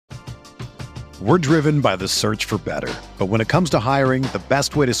We're driven by the search for better. But when it comes to hiring, the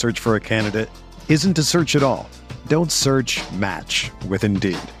best way to search for a candidate isn't to search at all. Don't search, match with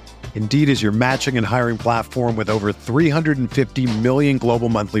Indeed. Indeed is your matching and hiring platform with over 350 million global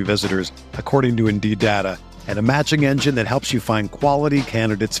monthly visitors, according to Indeed data, and a matching engine that helps you find quality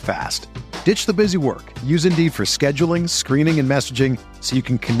candidates fast. Ditch the busy work. Use Indeed for scheduling, screening, and messaging so you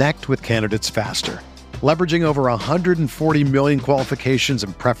can connect with candidates faster. Leveraging over 140 million qualifications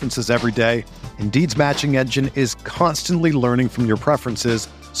and preferences every day, Indeed's matching engine is constantly learning from your preferences,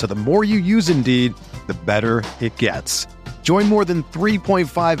 so the more you use Indeed, the better it gets. Join more than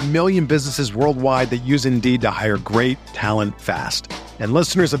 3.5 million businesses worldwide that use Indeed to hire great talent fast. And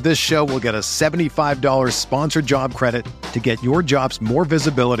listeners of this show will get a $75 sponsored job credit to get your jobs more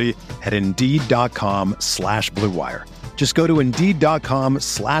visibility at Indeed.com/Blue Wire. Just go to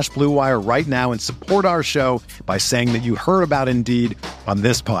Indeed.com/Blue Wire right now and support our show by saying that you heard about Indeed on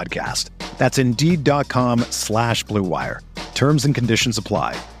this podcast. That's Indeed.com/Blue Wire. Terms and conditions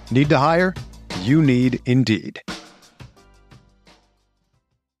apply. Need to hire? You need Indeed.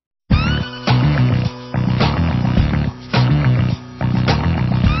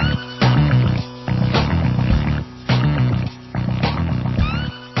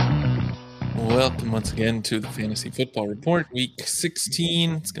 Welcome once again to the Fantasy Football Report, Week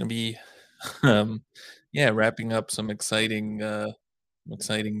 16. It's going to be, wrapping up some exciting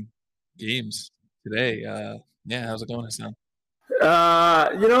games today. How's it going, Hassan?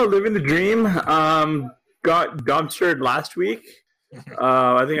 Living the dream. Got dumpstered last week.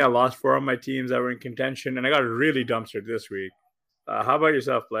 I think I lost 4 of my teams that were in contention, and I got really dumpstered this week. How about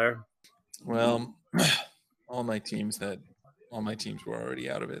yourself, Blair? Well, all my teams were already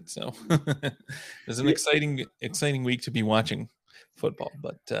out of it, so it was an exciting week to be watching football.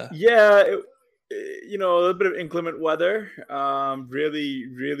 But a little bit of inclement weather really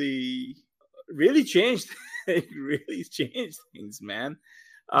changed. It really changed things, man.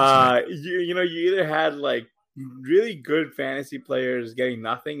 You either had like really good fantasy players getting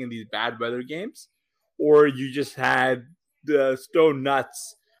nothing in these bad weather games, or you just had the stone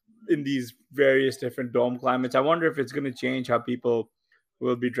nuts in these various different dome climates. I wonder if it's going to change how people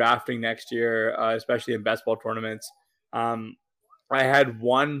will be drafting next year, especially in best ball tournaments. I had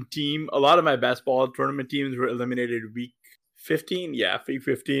one team. A lot of my best ball tournament teams were eliminated week 15. Yeah, week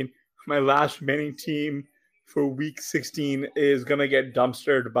 15. My last remaining team for week 16 is going to get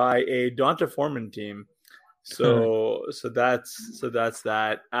dumpstered by a Donta Foreman team. So that's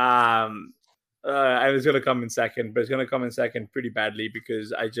that. I was going to come in second, but it's going to come in second pretty badly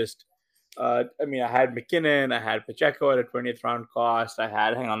because I just, I had McKinnon, I had Pacheco at a 20th round cost.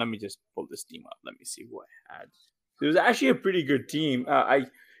 Hang on, let me just pull this team up. Let me see who I had. It was actually a pretty good team.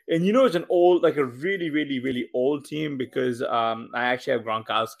 It's an old, like a really, really, really old team because I actually have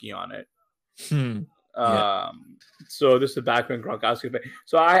Gronkowski on it. So this is back when Gronkowski played.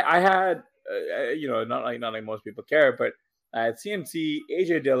 So I had, not like most people care, but I had CMC,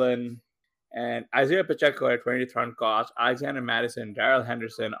 AJ Dillon, and Isaiah Pacheco at 20th round cost, Alexander Madison, Darrell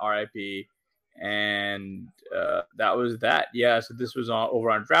Henderson, RIP, and that was that. Yeah, so this was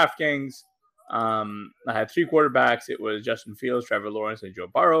over on DraftKings. I had 3 quarterbacks. It was Justin Fields, Trevor Lawrence, and Joe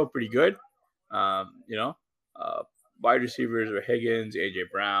Burrow. Pretty good. Wide receivers were Higgins, AJ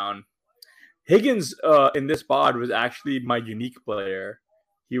Brown. Higgins in this pod was actually my unique player.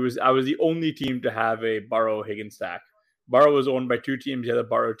 I was the only team to have a Burrow-Higgins stack. Burrow was owned by 2 teams. The other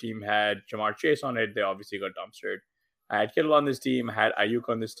Burrow team had Jamar Chase on it. They obviously got dumpstered. I had Kittle on this team. I had Ayuk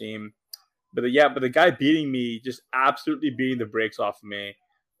on this team. But the guy beating me, just absolutely beating the brakes off of me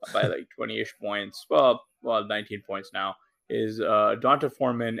by like 20-ish points. Well, 19 points now, is Donta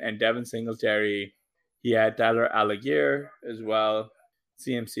Foreman and Devin Singletary. He had Tyler Algier as well.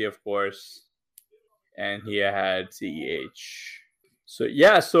 CMC, of course. And he had CEH. So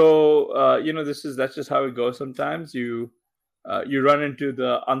that's just how it goes sometimes. You run into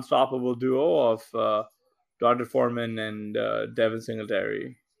the unstoppable duo of Donta Foreman and Devin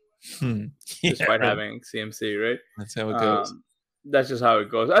Singletary, despite having CMC, right? That's how it goes. That's just how it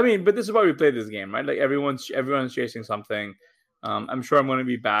goes. I mean, but this is why we play this game, right? Like everyone's chasing something. I'm sure I'm going to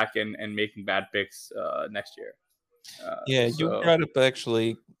be back and making bad picks next year. You brought up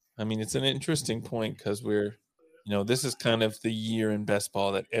actually. I mean, it's an interesting point because this is kind of the year in best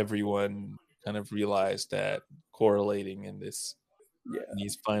ball that everyone kind of realized that correlating in these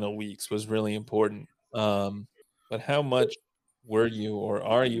final weeks was really important. But how much were you or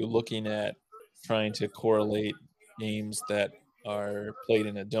are you looking at trying to correlate games that are played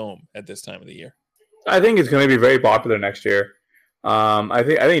in a dome at this time of the year? I think it's going to be very popular next year. I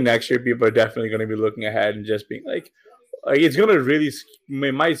think next year people are definitely going to be looking ahead and just being like, like it's gonna really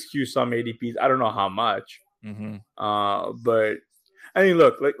it might skew some ADPs. I don't know how much. Mm-hmm. But I mean,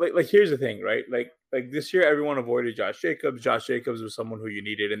 look, like here's the thing, right? Like this year, everyone avoided Josh Jacobs. Josh Jacobs was someone who you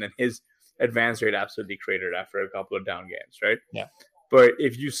needed, and then his advance rate absolutely cratered after a couple of down games, right? Yeah. But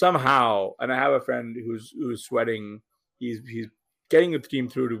if you somehow, and I have a friend who's sweating, he's getting the team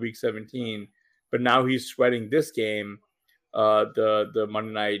through to week 17, but now he's sweating this game, the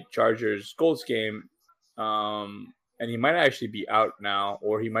Monday Night Chargers Colts game, and he might actually be out now,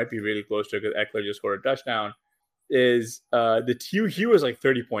 or he might be really close to it because Eckler just scored a touchdown. Is he was like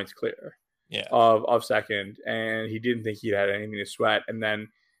 30 points clear, of second, and he didn't think he had anything to sweat, and then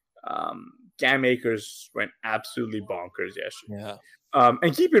Cam Akers went absolutely bonkers yesterday. Yeah.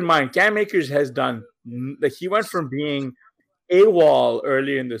 And keep in mind, Cam Akers has done like he went from being AWOL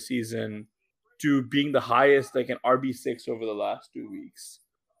early in the season to being the highest like an RB6 over the last 2 weeks.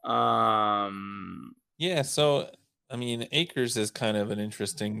 Yeah, so I mean, Akers is kind of an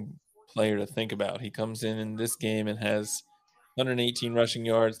interesting player to think about. He comes in this game and has 118 rushing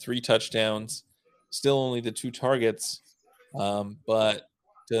yards, 3 touchdowns, still only the 2 targets. But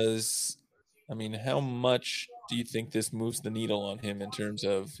how much do you think this moves the needle on him in terms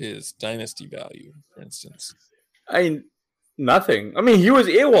of his dynasty value, for instance? I mean, nothing. I mean, he was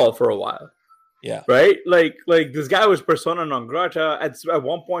AWOL for a while. Yeah. Right? Like this guy was persona non grata. At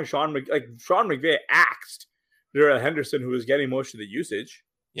one point, Sean McVay axed Darrell Henderson, who was getting most of the usage.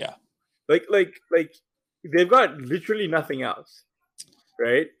 Yeah. Like they've got literally nothing else.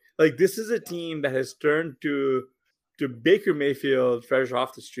 Right? Like this is a team that has turned to Baker Mayfield fresh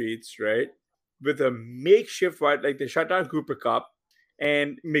off the streets, right? With a makeshift right, like they shut down Cooper Kupp,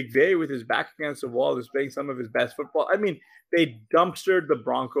 and McVay with his back against the wall is playing some of his best football. I mean, they dumpstered the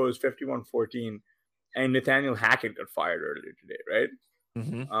Broncos 51-14, and Nathaniel Hackett got fired earlier today, right?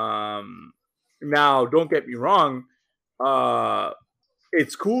 Mm-hmm. Now, don't get me wrong,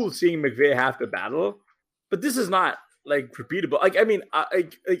 it's cool seeing McVay have to battle, but this is not like repeatable. Like, I mean,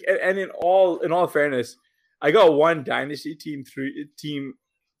 and in all fairness, I got one dynasty team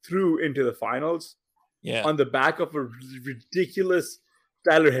through into the finals, on the back of a ridiculous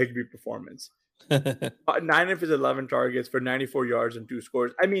Tyler Higbee performance. 9 of his 11 targets for 94 yards and 2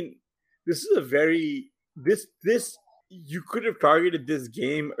 scores. I mean, this is a very this you could have targeted this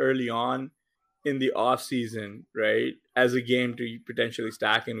game early on in the off season, right, as a game to potentially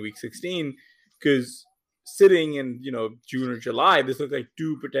stack in week 16, because sitting in June or July, this looked like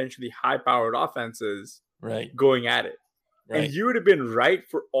 2 potentially high-powered offenses, right, going at it, right. And you would have been right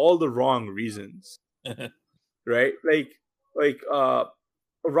for all the wrong reasons, right? Like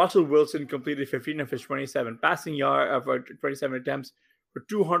Russell Wilson completed 15 of his 27 passing yards for 27 attempts for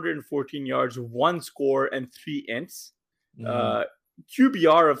 214 yards, 1 score, and 3 ints.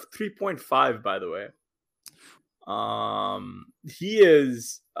 QBR of 3.5, by the way. He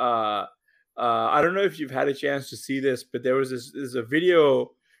is. I don't know if you've had a chance to see this, but there's a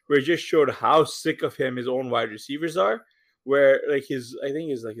video where it just showed how sick of him his own wide receivers are. Where like his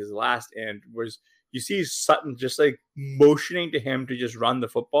last end was. You see Sutton just like motioning to him to just run the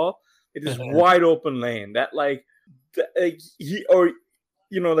football. It is wide open lane that it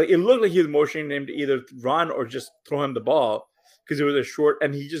looked like he was motioning him to either run or just throw him the ball because it was a short,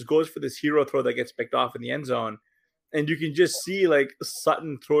 and he just goes for this hero throw that gets picked off in the end zone. And you can just see like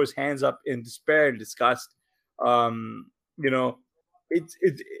Sutton throw his hands up in despair and disgust. It's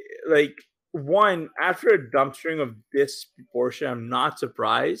like, one, after a dumpstering of this proportion, I'm not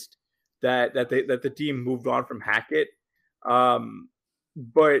surprised that the team moved on from Hackett.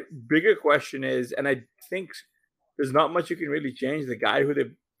 But bigger question is, and I think there's not much you can really change. The guy who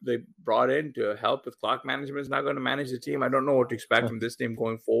they brought in to help with clock management is not going to manage the team. I don't know what to expect from this team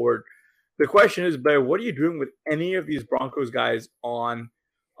going forward. The question is, Blair, what are you doing with any of these Broncos guys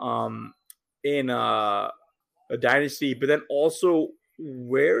in a dynasty? But then also,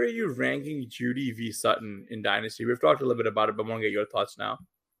 where are you ranking Jeudy v. Sutton in dynasty? We've talked a little bit about it, but I want to get your thoughts now.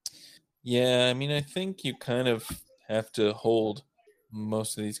 Yeah, I mean, I think you kind of have to hold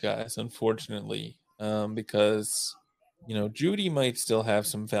most of these guys, unfortunately, because, Jeudy might still have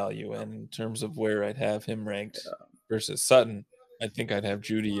some value. And in terms of where I'd have him ranked versus Sutton, I think I'd have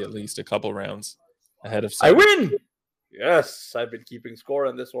Jeudy at least a couple rounds ahead of Sutton. I win! Yes, I've been keeping score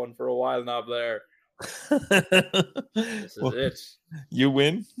on this one for a while now, Blair. This is it. You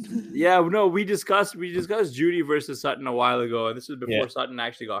win? Yeah, no, we discussed Jeudy versus Sutton a while ago, and this was before Sutton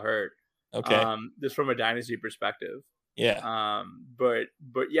actually got hurt. Okay. This from a dynasty perspective. Yeah. But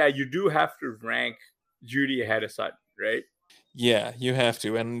yeah, you do have to rank Jeudy ahead of Sutton, right? Yeah, you have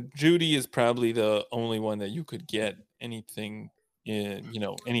to. And Jeudy is probably the only one that you could get anything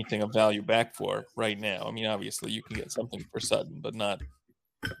anything of value back for right now. I mean, obviously you can get something for Sutton, but not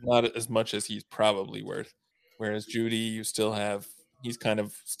as much as he's probably worth. Whereas Judy, he's kind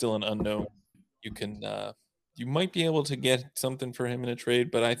of still an unknown. You might be able to get something for him in a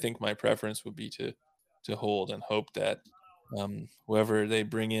trade, but I think my preference would be to hold and hope that whoever they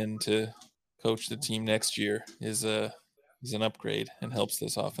bring in to coach the team next year is an upgrade and helps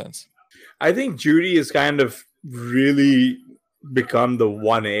this offense. I think Judy has kind of really become the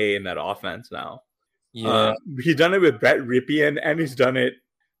 1A in that offense now. Yeah, he's done it with Brett Ripien, and he's done it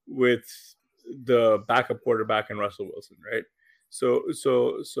with the backup quarterback and Russell Wilson, right? So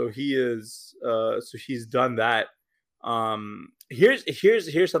he is so he's done that.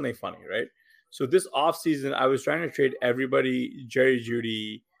 Here's something funny, right? So this offseason, I was trying to trade everybody Jerry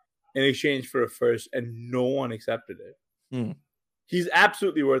Judy in exchange for a first, and no one accepted it. He's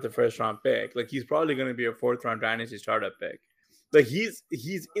absolutely worth a first round pick. Like, he's probably going to be a 4th round dynasty startup pick. Like, he's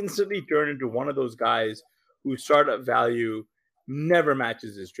instantly turned into one of those guys whose startup value never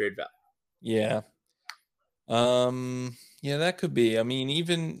matches his trade value. Yeah. Yeah, that could be. I mean,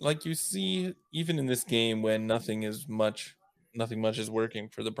 even like you see, even in this game when nothing much is working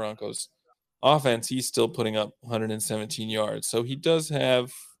for the Broncos offense, he's still putting up 117 yards. So he does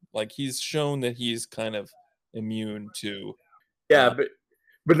have, like, he's shown that he's kind of immune to. Yeah,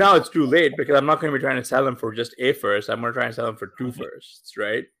 but now it's too late, because I'm not going to be trying to sell him for just a first. I'm going to try and sell him for 2 firsts,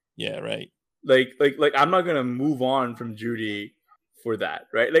 right? Yeah, right. Like I'm not going to move on from Judy for that,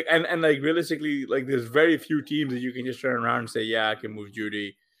 right? Like, and like, realistically, like, there's very few teams that you can just turn around and say, yeah, I can move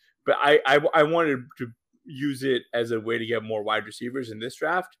Judy. But I wanted to use it as a way to get more wide receivers in this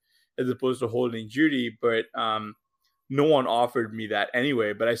draft, as opposed to holding Judy. But no one offered me that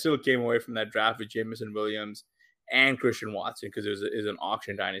anyway. But I still came away from that draft with Jameson Williams and Christian Watson, because it was an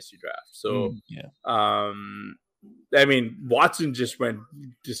auction dynasty draft. So, I mean, Watson just went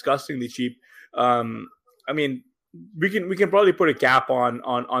disgustingly cheap. I mean, we can probably put a cap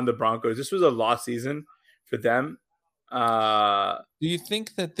on the Broncos. This was a lost season for them. Do you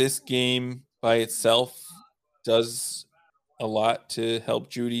think that this game by itself does a lot to help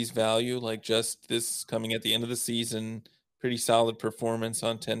Judy's value? Like, just this coming at the end of the season, pretty solid performance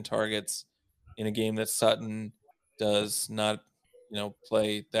on 10 targets in a game that Sutton does not,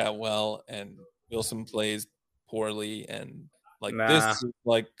 play that well, and Wilson plays poorly, and like this,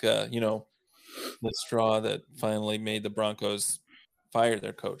 like the straw that finally made the Broncos fire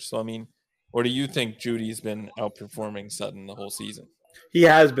their coach. So I mean, or do you think Judy's been outperforming Sutton the whole season? He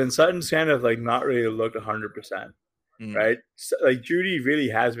has been. Sutton's kind of like not really looked 100%, right? So, like, Judy really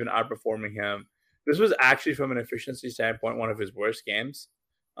has been outperforming him. This was actually, from an efficiency standpoint, one of his worst games.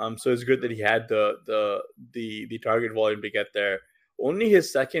 So it's good that he had the target volume to get there. Only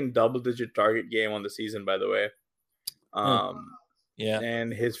his second double-digit target game on the season, by the way. Yeah.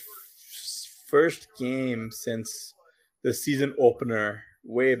 And his first game since the season opener,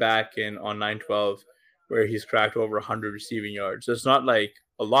 way back on 9/12, where he's cracked over 100 receiving yards. So it's not like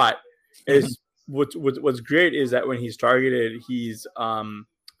a lot. What's great is that when he's targeted, he's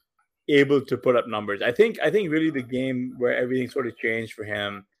able to put up numbers. I think really the game where everything sort of changed for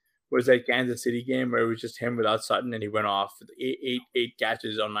him was that Kansas City game, where it was just him without Sutton, and he went off with eight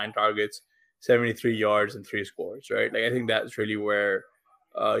catches on 9 targets, 73 yards, and 3 scores, right? Like, I think that's really where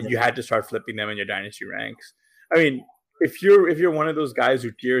you had to start flipping them in your dynasty ranks. I mean, if you're one of those guys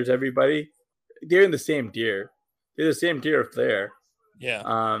who tiers everybody, they're in the same tier. They're the same tier of player.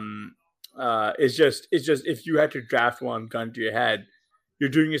 Yeah. It's just if you had to draft one gun to your head, you're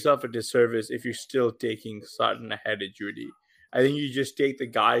doing yourself a disservice if you're still taking Sutton ahead of Judy. I think you just take the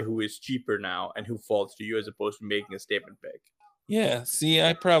guy who is cheaper now and who falls to you, as opposed to making a statement pick. Yeah. See,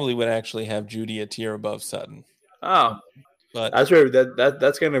 I probably would actually have Judy a tier above Sutton. Oh, but that's where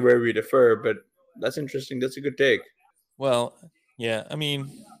that's kind of where we defer. But that's interesting. That's a good take. Well, yeah. I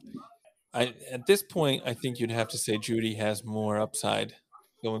mean, at this point, I think you'd have to say Judy has more upside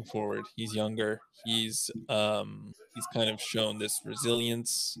going forward. He's younger. He's kind of shown this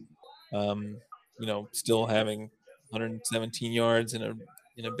resilience. Still having 117 yards in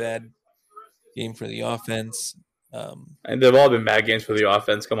a bad game for the offense. And they've all been bad games for the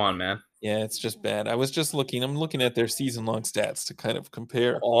offense. Come on, man. Yeah, it's just bad. I'm looking at their season-long stats to kind of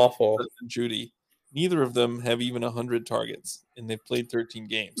compare. Awful. Judy. Neither of them have even 100 targets, and they've played 13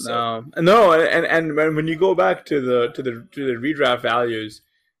 games. So. No, and when you go back to the redraft values,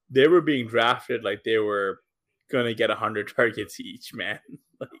 they were being drafted like they were gonna get 100 targets each, man.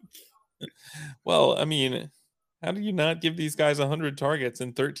 Well, I mean, how do you not give these guys 100 targets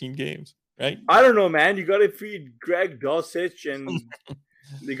in 13 games, right? I don't know, man. You got to feed Greg Dulcich, and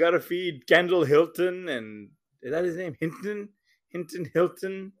they got to feed Kendall Hilton, and is that his name? Hinton. Hinton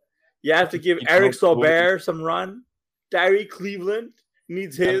Hilton. You have to give Eric Saubert some run. Tyree Cleveland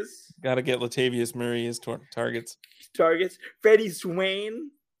needs his. Got to get Latavius Murray his targets. Freddie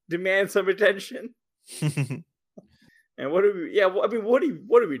Swain demands some attention. And what are we? Yeah, what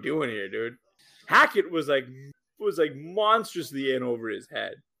are we doing here, dude? Hackett was like monstrously in over his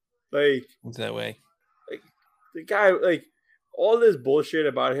head. Like it's that way. Like the guy, like all this bullshit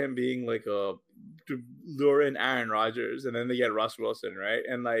about him being like to lure in Aaron Rodgers, and then they get Russ Wilson, right?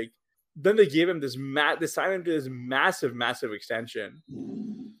 And like then they gave him this they signed him to this massive extension,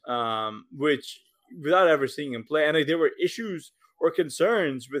 which without ever seeing him play, and like there were issues or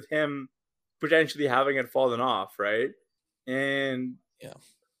concerns with him potentially having it fallen off, right? And yeah,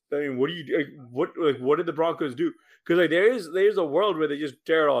 I mean, what do you do? What did the Broncos do? Because like there's a world where they just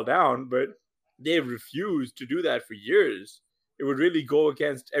tear it all down, but they've refused to do that for years. It would really go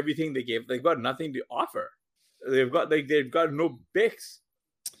against everything they gave. They've got nothing to offer. They've got no picks.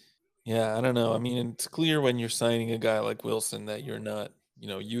 Yeah, I don't know. I mean, it's clear when you're signing a guy like Wilson that you're not,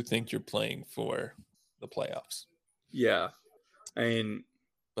 you think you're playing for the playoffs. Yeah. I mean,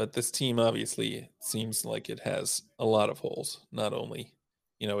 but this team obviously seems like it has a lot of holes. Not only,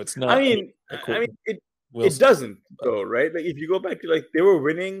 it's not. I mean, it doesn't though, right? Like if you go back to like they were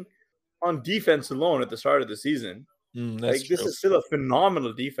winning on defense alone at the start of the season. That's true. This is still a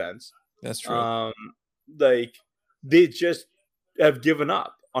phenomenal defense. That's true. Like they just have given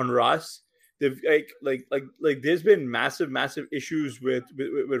up on Russ. They've like there's been massive issues with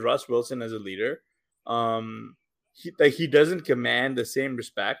Russ Wilson as a leader. He doesn't command the same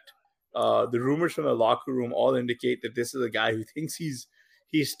respect. The rumors from the locker room all indicate that this is a guy who thinks he's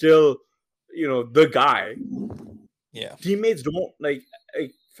still, the guy. Yeah. Teammates don't like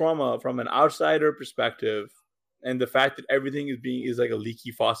from an outsider perspective, and the fact that everything is like a leaky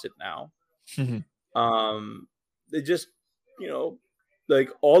faucet now. They just,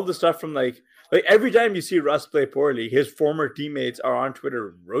 like all the stuff from like every time you see Russ play poorly, his former teammates are on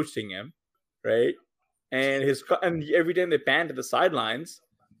Twitter roasting him, right? And every time they pan to the sidelines,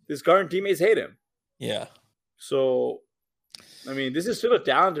 his current teammates hate him. Yeah. So, I mean, this is still a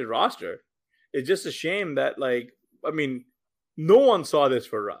talented roster. It's just a shame that, no one saw this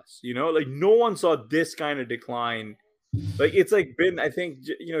for Russ. No one saw this kind of decline. Like it's like been, I think,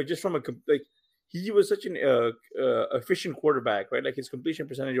 just from he was such an efficient quarterback, right? Like his completion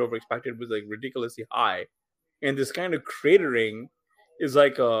percentage over expected was like ridiculously high, and this kind of cratering is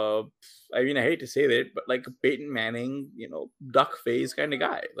like I hate to say that, but like a Peyton Manning, duck face kind of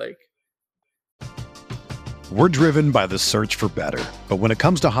guy. Like, we're driven by the search for better, but when it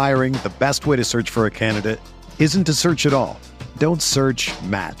comes to hiring, the best way to search for a candidate isn't to search at all. Don't search,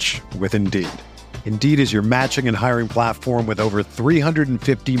 match with Indeed. Indeed is your matching and hiring platform with over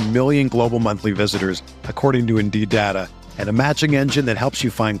 350 million global monthly visitors, according to Indeed data, and a matching engine that helps you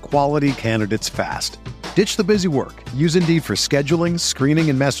find quality candidates fast. Ditch the busy work. Use Indeed for scheduling, screening,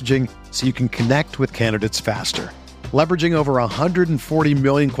 and messaging so you can connect with candidates faster. Leveraging over 140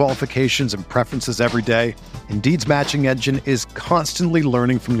 million qualifications and preferences every day, Indeed's matching engine is constantly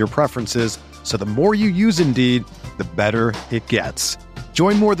learning from your preferences, so the more you use Indeed, the better it gets.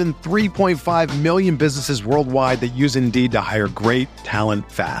 Join more than 3.5 million businesses worldwide that use Indeed to hire great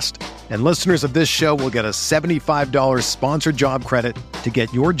talent fast. And listeners of this show will get a $75 sponsored job credit to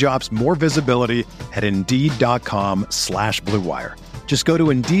get your jobs more visibility at Indeed.com/Blue Wire. Just go to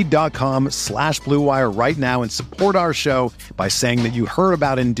Indeed.com/Blue Wire right now and support our show by saying that you heard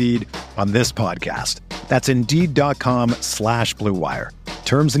about Indeed on this podcast. That's Indeed.com/Blue Wire.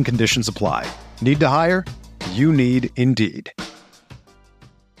 Terms and conditions apply. Need to hire? You need Indeed.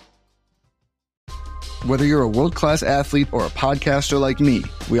 Whether you're a world-class athlete or a podcaster like me,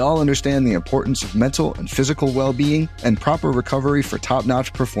 we all understand the importance of mental and physical well-being and proper recovery for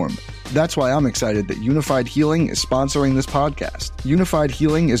top-notch performance. That's why I'm excited that Unified Healing is sponsoring this podcast. Unified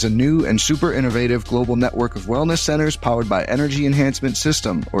Healing is a new and super innovative global network of wellness centers powered by Energy Enhancement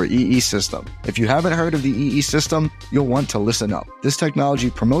System, or EE System. If you haven't heard of the EE System, you'll want to listen up. This technology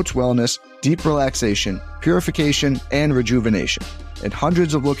promotes wellness, deep relaxation, purification, and rejuvenation. In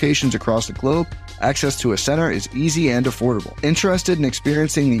hundreds of locations across the globe, access to a center is easy and affordable. Interested in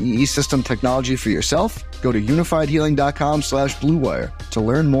experiencing the EE System technology for yourself? Go to unifiedhealing.com/Blue Wire to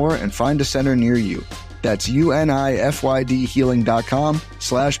learn more and find a center near you. That's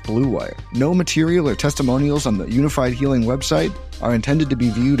UNIFYDhealing.com/Blue Wire. No material or testimonials on the Unified Healing website are intended to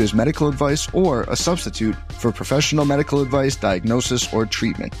be viewed as medical advice or a substitute for professional medical advice, diagnosis, or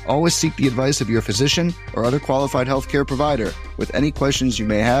treatment. Always seek the advice of your physician or other qualified healthcare provider with any questions you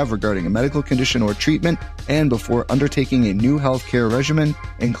may have regarding a medical condition or treatment and before undertaking a new healthcare regimen,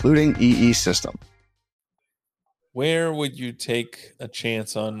 including EE System. Where would you take a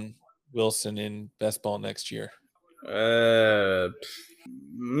chance on Wilson in best ball next year? He'd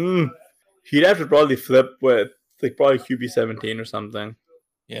have to probably flip with like probably QB 17 or something.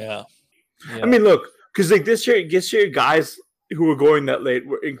 Yeah. I mean, look, because like this year, guys who were going that late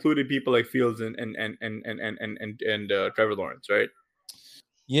were included people like Fields and Trevor Lawrence, right?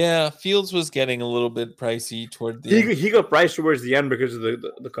 Yeah, Fields was getting a little bit pricey toward the end. He got priced towards the end because of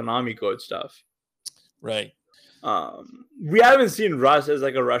the Konami code stuff. Right. We haven't seen Russ as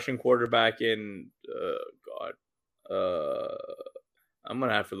like a rushing quarterback in I'm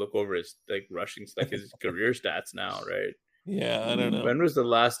gonna have to look over his like rushing like his career stats now, right? Yeah, I don't know. When was the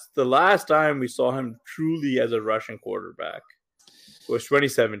last time we saw him truly as a rushing quarterback? It was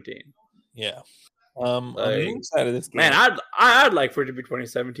 2017. Yeah. On the other side of this game, man, I'd like for it to be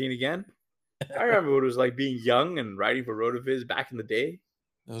 2017 again. I remember what it was like being young and riding for RotoViz back in the day.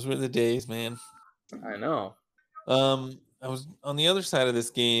 Those were the days, man. I know. I was on the other side of this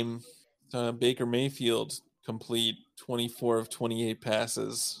game. Baker Mayfield complete 24 of 28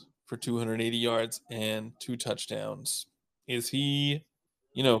 passes for 280 yards and 2 touchdowns. Is he,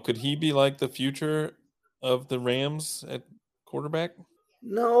 could he be like the future of the Rams at quarterback?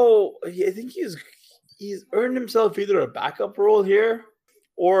 No, I think he's earned himself either a backup role here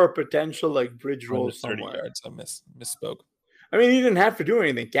or a potential like bridge role 30 somewhere. yards. I misspoke. I mean, he didn't have to do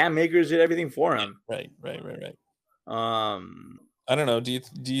anything. Cam Akers did everything for him. Right. I don't know. Do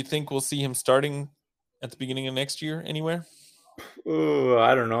you think we'll see him starting at the beginning of next year anywhere? Oh,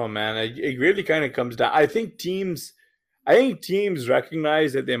 I don't know, man. It really kind of comes down. I think teams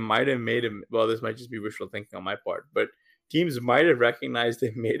recognize that they might have made him. Well, this might just be wishful thinking on my part, but teams might have recognized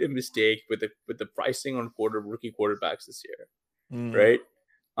they made a mistake with the pricing on rookie quarterbacks this year, right?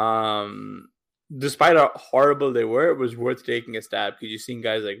 Despite how horrible they were, it was worth taking a stab because you've seen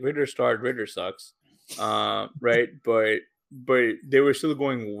guys like Ritter start. Ritter sucks, right? But they were still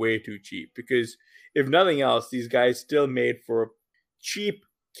going way too cheap because if nothing else, these guys still made for cheap,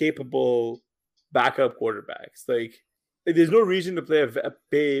 capable backup quarterbacks. Like there's no reason to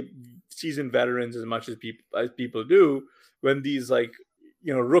pay seasoned veterans as much as people do when these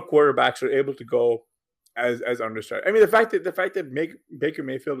rook quarterbacks are able to go as understarted. I mean, the fact that Baker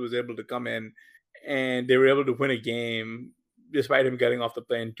Mayfield was able to come in and they were able to win a game despite him getting off the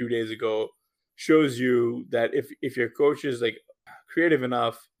plane 2 days ago shows you that if your coach is like creative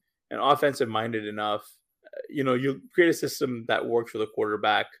enough and offensive minded enough, you create a system that works for the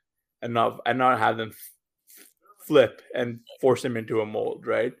quarterback and not have them flip and force him into a mold,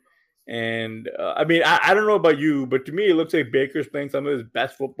 right? And I mean, I don't know about you, but to me, it looks like Baker's playing some of his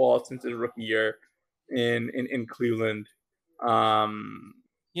best football since his rookie year in Cleveland.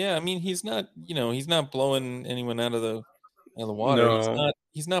 Yeah, I mean, he's not blowing anyone out of the water. No.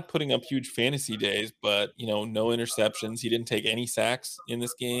 He's not putting up huge fantasy days, but no interceptions. He didn't take any sacks in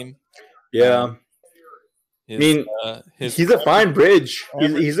this game. Yeah. He's a fine bridge.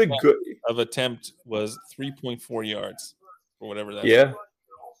 He's a good of attempt was 3.4 yards or whatever that. Yeah. Is.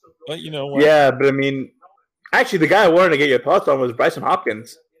 But you know what? Yeah, but I mean, actually, the guy I wanted to get your thoughts on was Bryson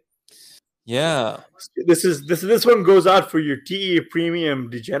Hopkins. Yeah. This one goes out for your TE premium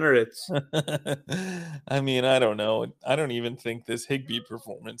degenerates. I mean, I don't know. I don't even think this Higbee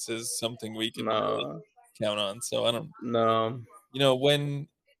performance is something we can really count on. So I don't know.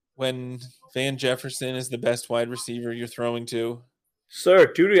 When Van Jefferson is the best wide receiver you're throwing to. Sir,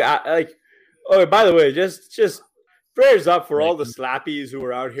 Tutu, oh, by the way, just prayers up for all the slappies who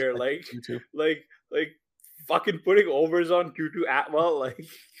are out here like fucking putting overs on Tutu Atwell, like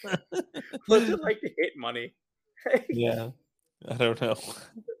what's it like to hit money? Yeah, I don't know.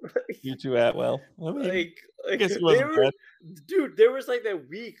 Tutu Atwell. I mean, I guess it wasn't dude. There was like that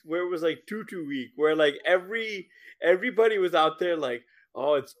week where it was like Tutu week, where like everybody was out there like,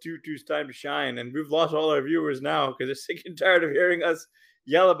 oh, it's Tutu's time to shine, and we've lost all our viewers now because they're sick and tired of hearing us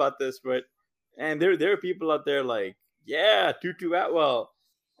yell about this. But there are people out there like, yeah, Tutu Atwell,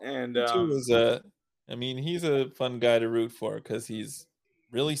 and Tutu is he's a fun guy to root for because he's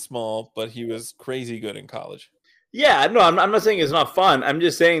really small, but he was crazy good in college. Yeah, no, I'm not saying it's not fun. I'm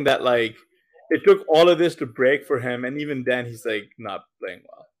just saying that like it took all of this to break for him, and even then he's like not playing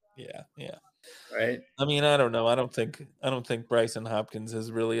well. Yeah. Right. I mean, I don't know. I don't think Bryson Hopkins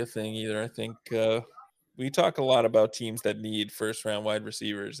is really a thing either. I think we talk a lot about teams that need first round wide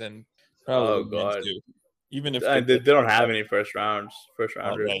receivers, and probably do. Even if they don't have any first rounders.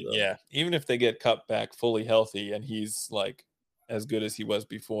 Right, yeah. Even if they get cut back fully healthy and he's like as good as he was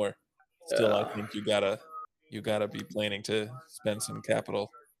before, still I think you gotta be planning to spend some capital.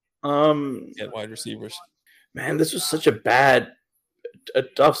 Get wide receivers. Man, this was such a bad a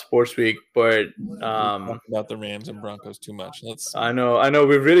tough sports week, but Talk about the Rams and Broncos too much. I know.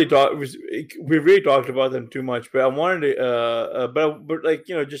 We've really talked about them too much, but I wanted to, but like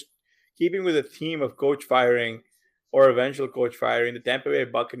just keeping with the theme of coach firing or eventual coach firing, the Tampa Bay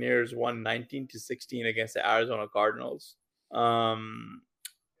Buccaneers won 19-16 against the Arizona Cardinals.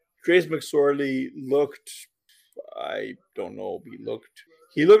 Trace McSorley looked, I don't know,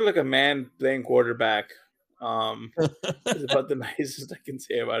 he looked like a man playing quarterback. Is about the nicest I can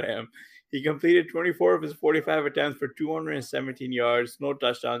say about him. He completed 24 of his 45 attempts for 217 yards, no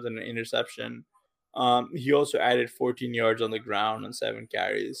touchdowns and an interception. He also added 14 yards on the ground on 7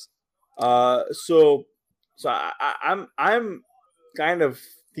 carries. So I'm kind of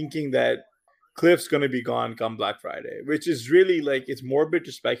thinking that Cliff's going to be gone come Black Friday, which is really like it's morbid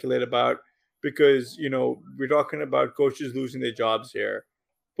to speculate about because we're talking about coaches losing their jobs here.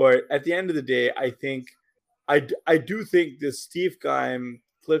 But at the end of the day, I think I do think this Steve Keim,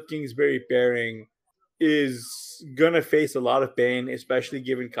 Cliff Kingsbury pairing is gonna face a lot of pain, especially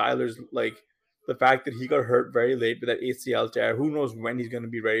given Kyler's like the fact that he got hurt very late with that ACL tear. Who knows when he's gonna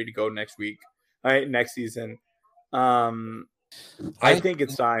be ready to go next season? I think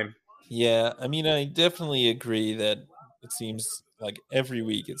it's time. Yeah, I mean, I definitely agree that it seems like every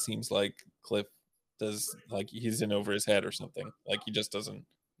week it seems like Cliff does like he's in over his head or something. Like he just doesn't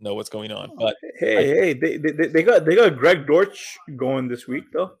know what's going on. But hey, they got Greg Dortch going this week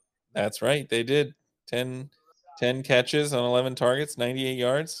though. That's right, they did 10 catches on 11 targets, 98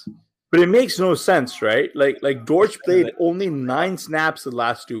 yards. But it makes no sense, right? Like Dortch played only 9 snaps the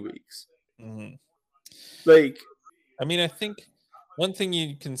last 2 weeks. Mm-hmm. Like, I mean, I think one thing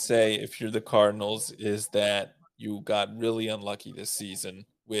you can say if you're the Cardinals is that you got really unlucky this season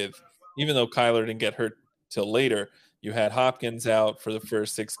with, even though Kyler didn't get hurt till later, you had Hopkins out for the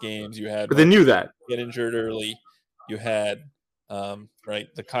first 6 games. You had, but they knew that get injured early. You had, the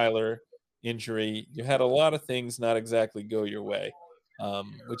Kyler injury. You had a lot of things not exactly go your way,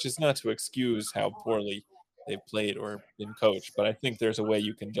 which is not to excuse how poorly they've played or been coached. But I think there's a way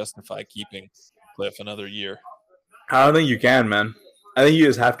you can justify keeping Cliff another year. I don't think you can, man. I think you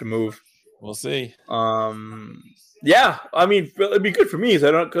just have to move. We'll see. Yeah, I mean, it'd be good for me. So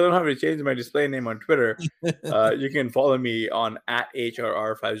I don't have to change my display name on Twitter. You can follow me on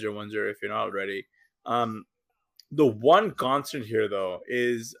 @HRR5010 if you're not already. The one constant here, though,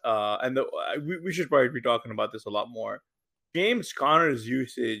 is we should probably be talking about this a lot more. James Conner's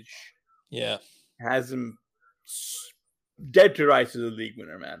usage, has him dead to rights as a league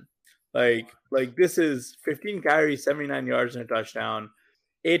winner, man. Like this is 15 carries, 79 yards and a touchdown,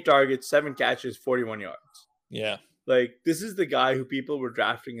 8 targets, 7 catches, 41 yards. Yeah. Like this is the guy who people were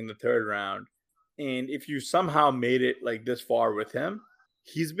drafting in the 3rd round. And if you somehow made it like this far with him,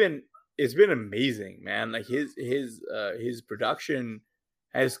 it's been amazing, man. Like his production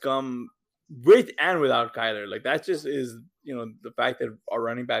has come with and without Kyler. Like that just is, the fact that our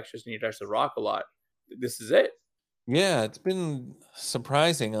running backs just need to touch the rock a lot. This is it. Yeah, it's been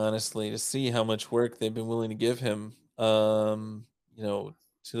surprising, honestly, to see how much work they've been willing to give him.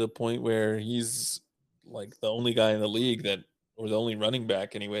 To the point where he's like the only guy in the league or the only running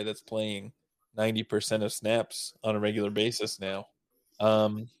back anyway, that's playing 90% of snaps on a regular basis now.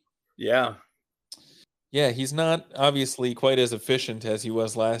 Yeah, he's not obviously quite as efficient as he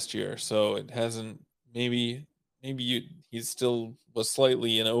was last year, so it hasn't. Maybe he still was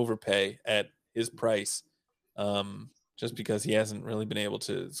slightly in overpay at his price. Just because he hasn't really been able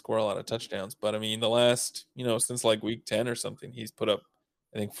to score a lot of touchdowns. But I mean, the last, since like week 10 or something, he's put up,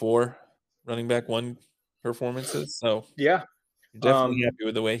 I think, 4 running back 1 performances. So yeah, you're definitely happy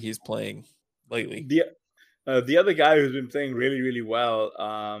with the way he's playing lately. The other guy who's been playing really, really well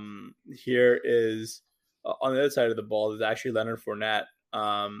here is on the other side of the ball is actually Leonard Fournette.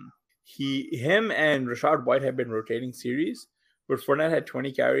 Him and Rachaad White have been rotating series. But Fournette had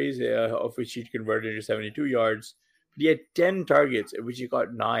 20 carries, of which he converted into 72 yards. But he had 10 targets, of which he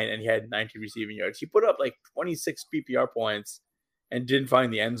got 9, and he had 90 receiving yards. He put up like 26 PPR points and didn't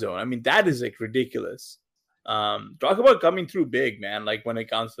find the end zone. I mean, that is like ridiculous. Talk about coming through big, man, like when it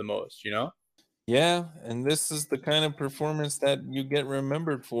counts the most, Yeah, and this is the kind of performance that you get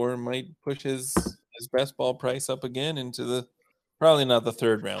remembered for. Might push his best ball price up again into probably not the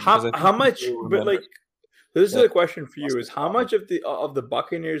 3rd round. How much, but like, this is a question for you: is how much of the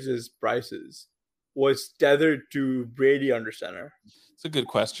Buccaneers' prices was tethered to Brady under center? It's a good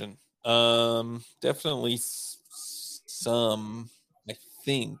question. Definitely some, I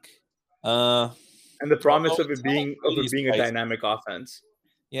think. And the promise of it being a dynamic offense.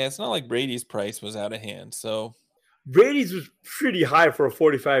 Yeah, it's not like Brady's price was out of hand. So Brady's was pretty high for a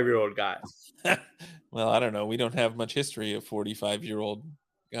 45-year-old guy. Well, I don't know. We don't have much history of 45-year-old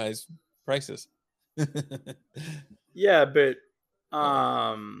guys' prices. Yeah, but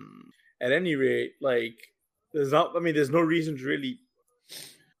at any rate, like there's no reason to really.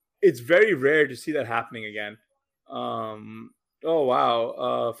 It's very rare to see that happening again. Oh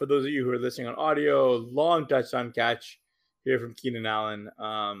wow! For those of you who are listening on audio, long touchdown catch here from Keenan Allen.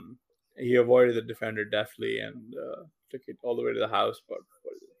 He avoided the defender deftly and took it all the way to the house, about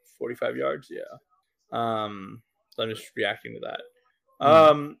 45 yards. Yeah. So I'm just reacting to that.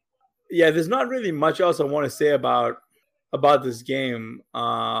 Yeah, there's not really much else I want to say about this game.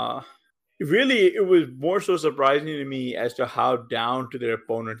 Really, it was more so surprising to me as to how down to their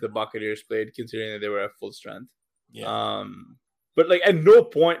opponent the Buccaneers played, considering that they were at full strength. Yeah. But like at no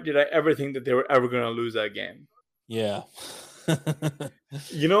point did I ever think that they were ever going to lose that game. Yeah.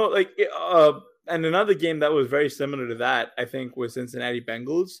 And another game that was very similar to that, I think, was Cincinnati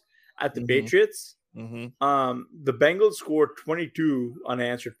Bengals at the Patriots. The Bengals scored 22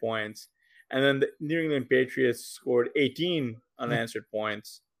 unanswered points, and then the New England Patriots scored 18 unanswered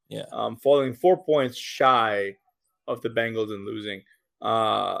points. Yeah. Falling 4 points shy of the Bengals and losing.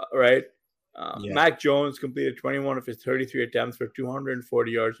 Right. Mac Jones completed 21 of his 33 attempts for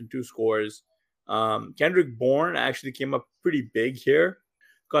 240 yards and 2 scores. Kendrick Bourne actually came up pretty big here.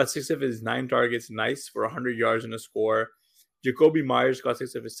 Got 6 of his 9 targets, nice, for 100 yards and a score. Jacoby Myers got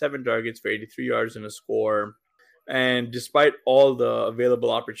 6 of his 7 targets for 83 yards and a score. And despite all the available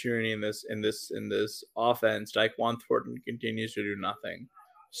opportunity in this offense, Tyquan Thornton continues to do nothing.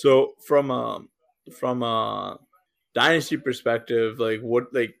 So from a dynasty perspective,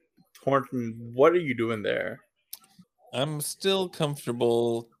 Thornton, what are you doing there? I'm still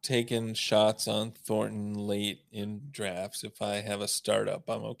comfortable taking shots on Thornton late in drafts. If I have a startup,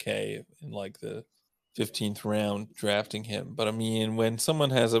 I'm okay in like the 15th round drafting him. But I mean, when someone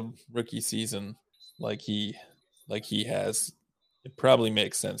has a rookie season like he has, it probably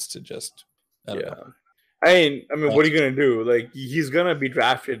makes sense to just I don't know. I mean, what are you gonna do? Like, he's gonna be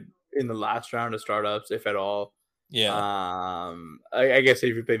drafted in the last round of startups, if at all. Yeah. I guess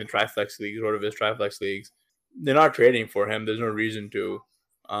if you play the Triflex leagues, one of his Triflex leagues, they're not trading for him. There's no reason to.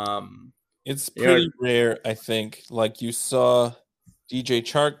 It's pretty rare, I think. Like you saw DJ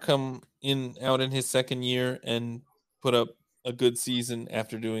Chark come out in his second year and put up a good season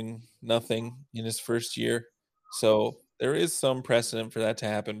after doing nothing in his first year. So there is some precedent for that to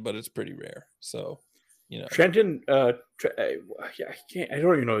happen, but it's pretty rare. So, Trenton, I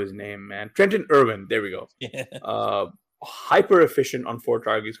don't even know his name, man. Trenton Irwin. There we go. Yeah. Hyper efficient on 4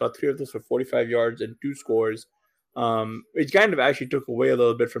 targets. Got 3 of those for 45 yards and 2 scores. It kind of actually took away a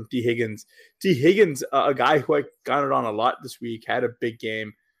little bit from T. Higgins. T. Higgins, a guy who I counted on a lot this week, had a big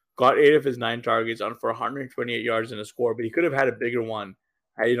game. Got 8 of his 9 targets on for 128 yards and a score, but he could have had a bigger one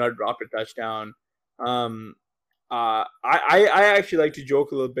had he not dropped a touchdown. I actually like to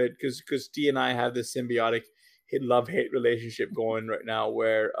joke a little bit because T and I have this symbiotic love-hate relationship going right now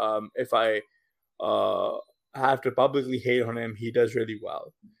where if I have to publicly hate on him, he does really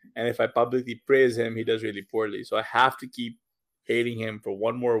well. And if I publicly praise him, he does really poorly. So I have to keep hating him for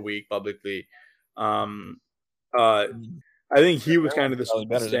one more week publicly. I think he was kind of the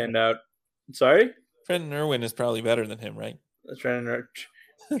standout. Sorry? Trenton Irwin is probably better than him, right? Trenton,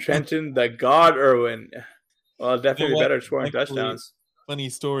 the God Irwin. Well, definitely better at scoring touchdowns. Funny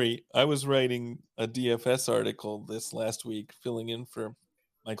story. I was writing a DFS article this last week, filling in for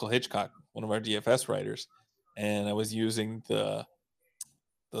Michael Hitchcock, one of our DFS writers, and I was using the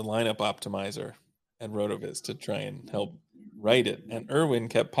lineup optimizer at RotoViz to try and help write it. And Irwin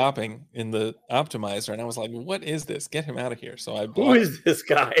kept popping in the optimizer, and I was like, "What is this? Get him out of here!" So I blocked Who is this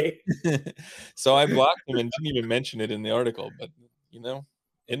guy? So I blocked him and didn't even mention it in the article. But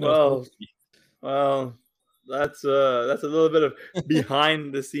well. That's a little bit of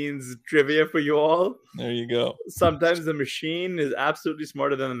behind the scenes trivia for you all. There you go. Sometimes the machine is absolutely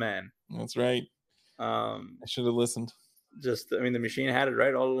smarter than the man. That's right. I should have listened. The machine had it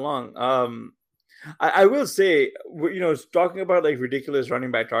right all along. I will say, talking about like ridiculous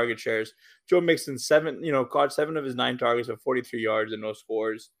running back target shares, Joe Mixon caught 7 of his 9 targets of 43 yards and no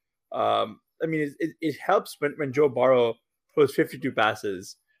scores. It helps when Joe Burrow throws 52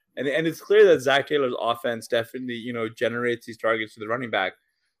 passes. And it's clear that Zach Taylor's offense definitely, generates these targets to the running back.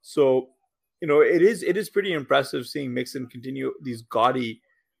 So, it is pretty impressive seeing Mixon continue these gaudy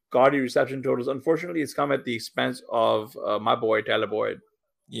reception totals. Unfortunately, it's come at the expense of my boy, Tyler Boyd.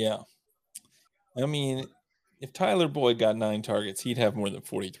 Yeah. I mean, if Tyler Boyd got 9 targets, he'd have more than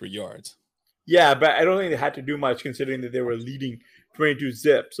 43 yards. Yeah, but I don't think they had to do much considering that they were leading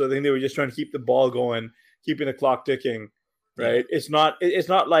 22-zip. So I think they were just trying to keep the ball going, keeping the clock ticking. right? It's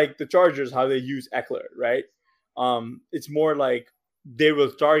not like the Chargers how they use Eckler, right? It's more like they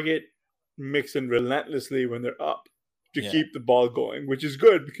will target Mixon relentlessly when they're up to keep the ball going, which is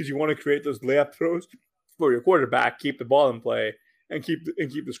good because you want to create those layup throws for your quarterback, keep the ball in play, and keep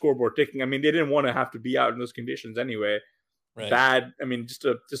the scoreboard ticking. I mean, they didn't want to have to be out in those conditions anyway. Right. Bad. I mean, just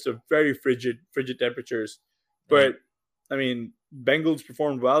a very frigid temperatures. But I mean, Bengals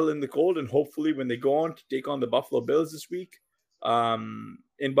performed well in the cold, and hopefully, when they go on to take on the Buffalo Bills this week,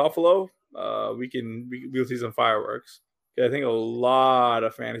 in Buffalo, we'll see some fireworks. I think a lot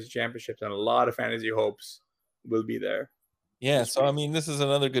of fantasy championships and a lot of fantasy hopes will be there. Yeah, so I mean, this is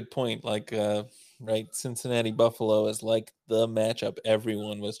another good point. Like, right, Cincinnati Buffalo is like the matchup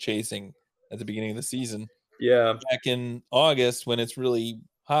everyone was chasing at the beginning of the season. Yeah, back in August when it's really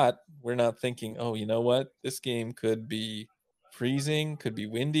hot, we're not thinking, oh, you know what, this game could be freezing, could be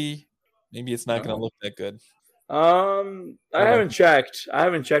windy. Maybe it's not going to look that good. I haven't checked. I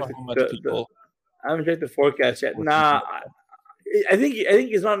haven't checked the forecast yet. Nah, I think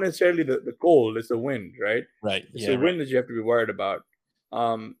it's not necessarily the cold; it's the wind, right? Right. It's the wind that you have to be worried about.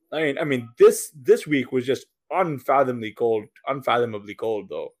 I mean, this week was just unfathomably cold,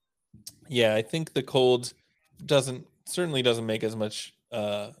 though. Yeah, I think the cold certainly doesn't make as much,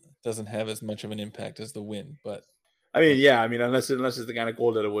 doesn't have as much of an impact as the wind. But I mean, yeah, I mean, unless it's the kind of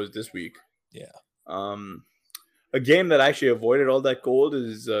cold that it was this week. Yeah. A game that actually avoided all that cold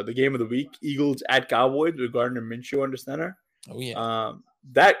is the game of the week: Eagles at Cowboys with Gardner Minshew under center. Oh yeah.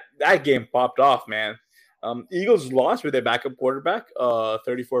 That game popped off, man. Eagles lost with their backup quarterback,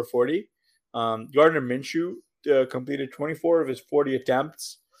 34-40. Gardner Minshew completed 24 of his 40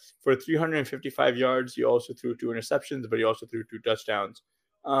 attempts for 355 yards. He also threw 2 interceptions, but he also threw 2 touchdowns.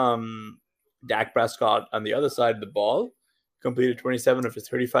 Dak Prescott on the other side of the ball completed 27 of his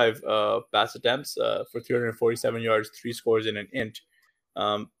 35 pass attempts for 347 yards, 3 scores, and an int.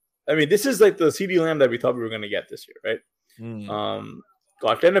 I mean, this is like the CeeDee Lamb that we thought we were going to get this year, right?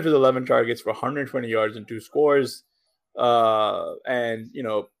 Got 10 of his 11 targets for 120 yards and 2 scores. And, you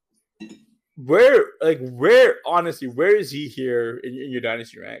know, where is he here in your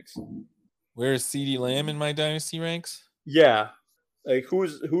dynasty ranks? Where is CeeDee Lamb in my dynasty ranks? Yeah. Like,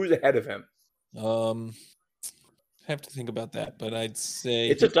 who's ahead of him? I have to think about that, but I'd say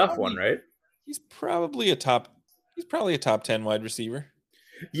it's a tough one, right? He's probably a top 10 wide receiver.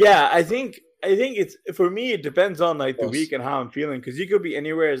 Yeah, I think it's, for me, it depends on like the week and how I'm feeling, because he could be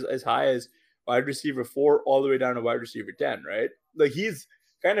anywhere as high as wide receiver 4 all the way down to wide receiver 10, right? Like, he's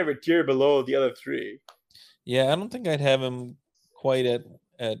kind of a tier below the other 3. Yeah, I don't think I'd have him quite at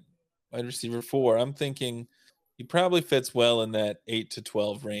wide receiver 4. I'm thinking he probably fits well in that 8 to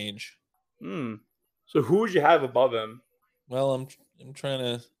 12 range. So who would you have above him? Well, I'm trying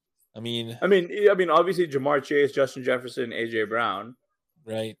to. I mean, obviously Jamar Chase, Justin Jefferson, AJ Brown,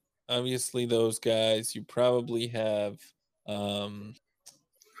 right? Obviously, those guys. You probably have. And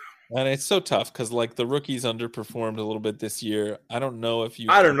it's so tough because like the rookies underperformed a little bit this year. I don't know.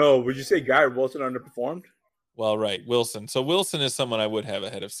 Would you say Garrett Wilson underperformed? Well, right, Wilson. So Wilson is someone I would have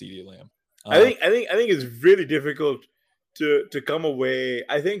ahead of CeeDee Lamb. I think it's really difficult to come away.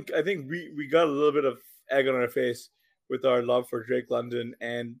 I think we got a little bit of egg on our face with our love for Drake London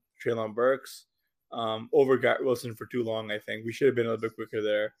and Treylon Burks over Garrett Wilson for too long. I think we should have been a little bit quicker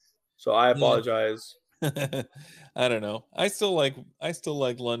there. So I apologize. I don't know. I still like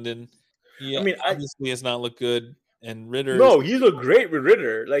London. He obviously has not looked good. And Ritter. No, he's looked great with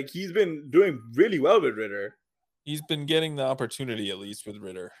Ritter. Like, he's been doing really well with Ritter. He's been getting the opportunity at least with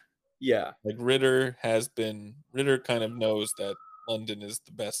Ritter. Yeah. Like Ritter kind of knows that London is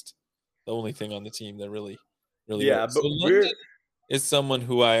the only thing on the team that really works. But so London is someone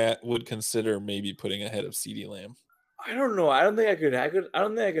who I would consider maybe putting ahead of CeeDee Lamb. I don't know. I don't think I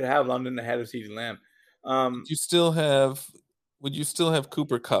could have London ahead of CeeDee Lamb. Would you still have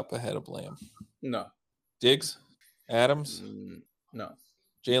Cooper Kupp ahead of Lamb? No. Diggs? Adams? No.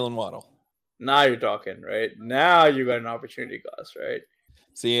 Jalen Waddle? Now you're talking, right? Now you got an opportunity cost, right?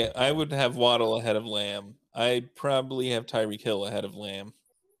 See, I would have Waddle ahead of Lamb. I'd probably have Tyreek Hill ahead of Lamb.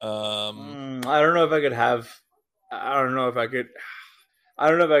 I don't know if I could have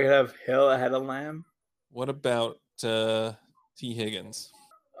Hill ahead of Lamb. What about T. Higgins?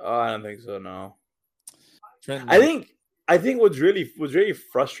 Oh, I don't think so. No. I think what's really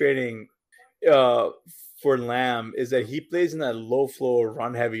frustrating for Lamb is that he plays in that low flow,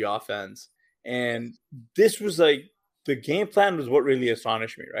 run heavy offense, and this was like the game plan was what really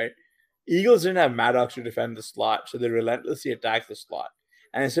astonished me. Right, Eagles didn't have Maddox to defend the slot, so they relentlessly attacked the slot.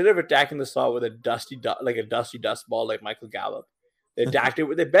 And instead of attacking the slot with a dusty dust ball like Michael Gallup, they attacked it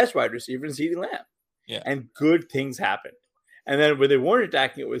with their best wide receiver in CeeDee Lamb. Yeah. And good things happened. And then when they weren't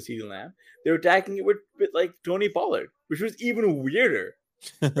attacking it with CeeDee Lamb, they were attacking it with like Tony Pollard, which was even weirder,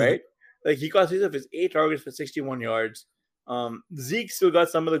 right? Like he got 6 of his 8 targets for 61 yards. Zeke still got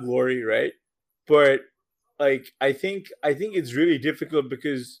some of the glory, right? But like I think it's really difficult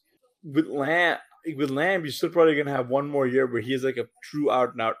because with Lamb, you're still probably gonna have one more year where he's like a true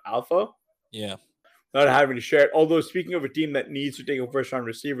out and out alpha. Yeah. Not having to share it. Although speaking of a team that needs to take a first round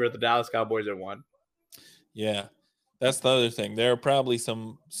receiver, the Dallas Cowboys are one. Yeah. That's the other thing. There are probably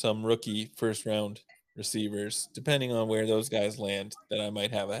some rookie first round receivers, depending on where those guys land, that I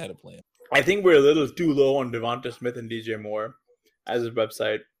might have ahead of plan. I think we're a little too low on Devonta Smith and DJ Moore as a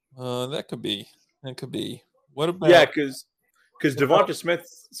website. That could be. That could be. What about? Yeah, because Devonta Smith.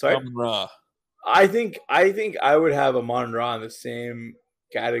 Sorry, Amon-Ra. I think I would have Amon-Ra in the same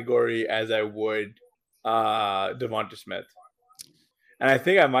category as I would Devonta Smith, and I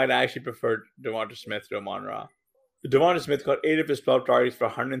think I might actually prefer Devonta Smith to Amon-Ra. Devonta Smith got 8 of his 12 targets for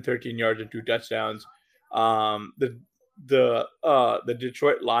 113 yards and 2 touchdowns. The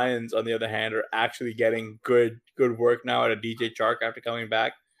Detroit Lions, on the other hand, are actually getting good work now at a DJ Chark after coming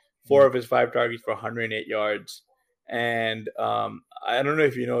back. 4 of his 5 targets for 108 yards. And I don't know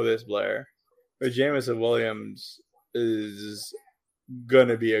if you know this, Blair, but Jameson Williams is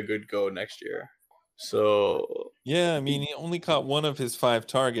gonna be a good go next year. So yeah, I mean, he only caught 1 of his 5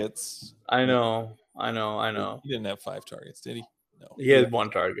 targets. I know. He didn't have 5 targets, did he? No. He had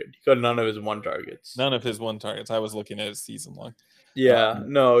 1 target. He got none of his 1 targets. None of his 1 targets. I was looking at his season long. Yeah,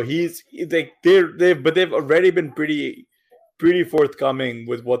 no, they've already been pretty forthcoming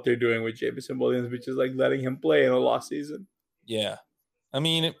with what they're doing with Jameson Williams, which is like letting him play in a lost season. Yeah, I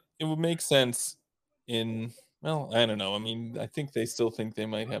mean, it would make sense well, I don't know. I mean, I think they still think they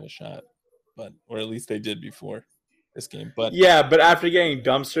might have a shot, or at least they did before this game. But yeah, but after getting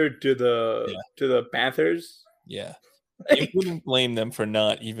dumpstered to the Panthers, yeah. You wouldn't blame them for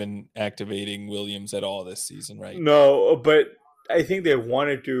not even activating Williams at all this season, right? No, but I think they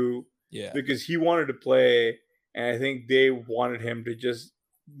wanted to, yeah, because he wanted to play, and I think they wanted him to just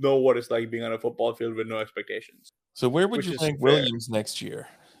know what it's like being on a football field with no expectations. So where would you rank Williams next year?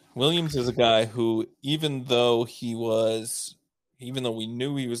 Williams is a guy who, even though we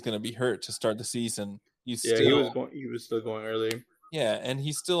knew he was going to be hurt to start the season, he was still going early. Yeah, and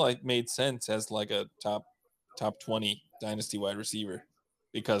he still made sense as like a top 20 dynasty wide receiver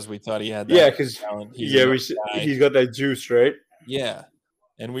because we thought he had that. Yeah, because he's got that juice, right? Yeah,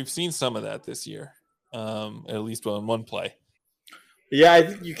 and we've seen some of that this year, at least in one play. Yeah, I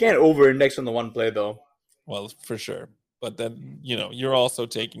think you can't over-index on the one play though. Well, for sure, but then you're also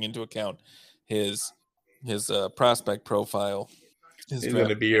taking into account his prospect profile. He's going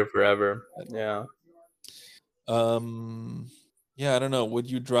to be here forever. Yeah. Yeah, I don't know. Would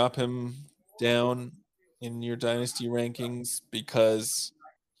you drop him down in your dynasty rankings because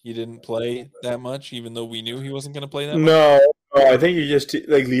he didn't play that much, even though we knew he wasn't going to play that much? No, I think you just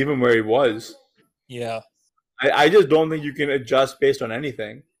leave him where he was. Yeah. I just don't think you can adjust based on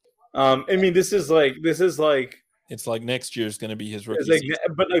anything. I mean, this is like it's like next year's going to be his rookie season.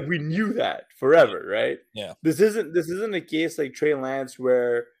 But we knew that forever, right? Yeah. This isn't a case like Trey Lance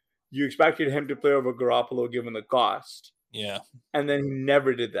where you expected him to play over Garoppolo given the cost. Yeah. And then he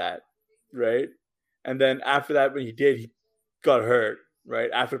never did that, right? And then after that, when he did, he got hurt, right?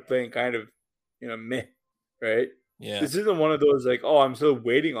 After playing kind of, meh, right? Yeah. This isn't one of those I'm still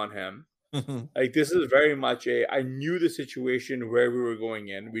waiting on him. This is very much I knew the situation where we were going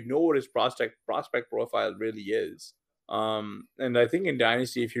in. We know what his prospect profile really is. And I think in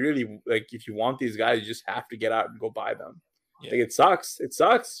Dynasty, if you really if you want these guys, you just have to get out and go buy them. Yeah. It sucks. You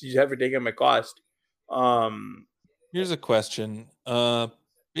just have to take them at cost. Here's a question.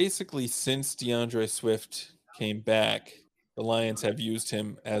 Basically, since DeAndre Swift came back, the Lions have used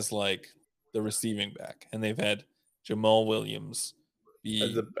him as the receiving back, and they've had Jamal Williams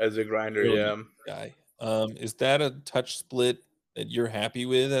be as a grinder, yeah. Guy. Is that a touch split that you're happy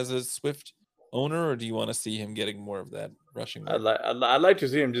with as a Swift owner, or do you want to see him getting more of that rushing work? I'd like to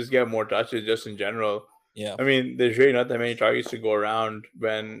see him just get more touches, just in general. Yeah. I mean, there's really not that many targets to go around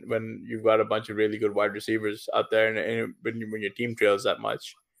when you've got a bunch of really good wide receivers out there, and when your team trails that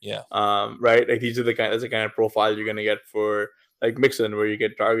much. Yeah. Right. That's the kind of profile you're gonna get for Mixon, where you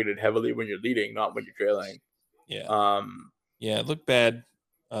get targeted heavily when you're leading, not when you're trailing. Yeah. Yeah, it looked bad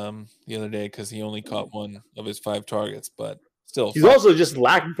the other day because he only caught 1 of his 5 targets, but still. He's also just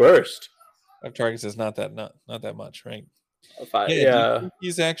lacked burst. 5 targets is not that much, right? 5, Do you think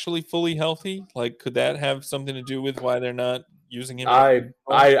he's actually fully healthy? Could that have something to do with why they're not using him? I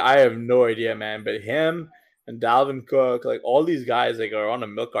have no idea, man. But him and Dalvin Cook, all these guys, are on a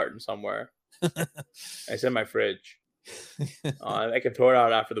milk carton somewhere. I said my fridge. I can throw it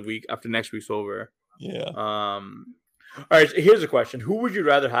out after next week's over. Yeah. All right. So here's a question: who would you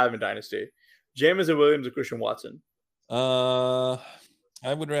rather have in Dynasty, Jameson Williams or Christian Watson? I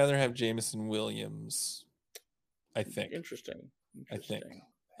would rather have Jameson Williams. I think. Interesting. I think.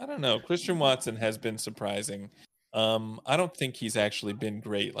 I don't know. Christian Watson has been surprising. I don't think he's actually been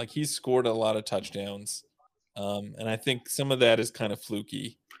great. Like, he's scored a lot of touchdowns, and I think some of that is kind of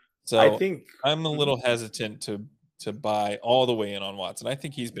fluky. So I think I'm a little hesitant to buy all the way in on Watson. I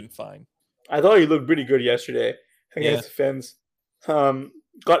think he's been fine. I thought he looked pretty good yesterday against the Fins.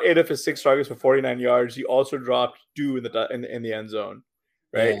 Got 8 of his 6 targets for 49 yards. He also dropped 2 in the end zone.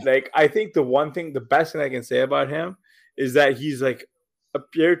 Right? Yeah. Like, I think the best thing I can say about him is that he's like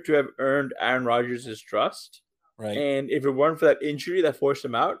appeared to have earned Aaron Rodgers' trust. Right. And if it weren't for that injury that forced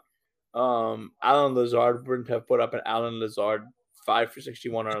him out, Allen Lazard wouldn't have put up an Allen Lazard 5 for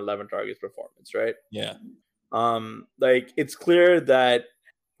 61 on 11 targets performance, right? Yeah. Like, it's clear that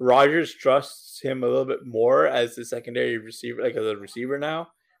Rodgers trusts him a little bit more as the secondary receiver, like as a receiver now,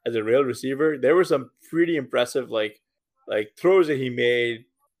 as a real receiver. There were some pretty impressive like throws that he made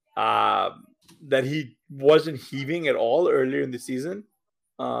that he wasn't heaving at all earlier in the season.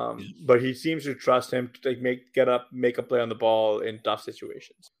 But he seems to trust him to make a play on the ball in tough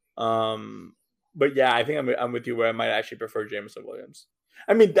situations. But yeah, I think I'm with you where I might actually prefer Jameson Williams.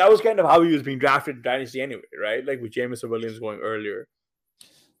 I mean, that was kind of how he was being drafted in Dynasty anyway, right? Like with Jameson Williams going earlier.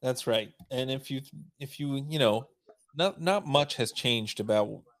 That's right. And if you not much has changed about,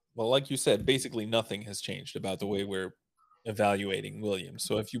 well, like you said, basically nothing has changed about the way we're evaluating Williams.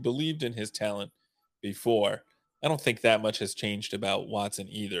 So if you believed in his talent before, I don't think that much has changed about Watson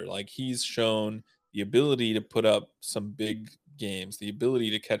either. Like, he's shown the ability to put up some big games, the ability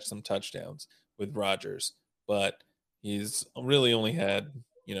to catch some touchdowns with Rodgers, but he's really only had,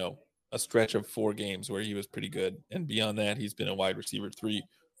 a stretch of 4 games where he was pretty good. And beyond that, he's been a wide receiver 3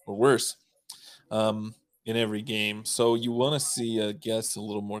 or worse in every game. So you want to see, I guess, a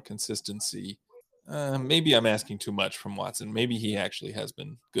little more consistency. Maybe I'm asking too much from Watson. Maybe he actually has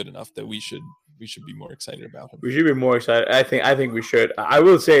been good enough that we should be more excited about him. We should be more excited. I think we should. I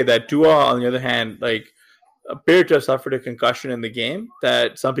will say that Tua, on the other hand, like, appeared to have suffered a concussion in the game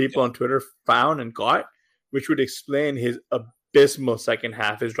that some people on Twitter found and got, which would explain his abysmal second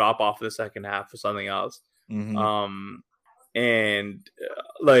half, his drop off in the second half for something else. Mm-hmm. And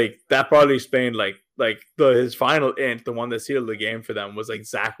like that probably explained like his final int, the one that sealed the game for them, was like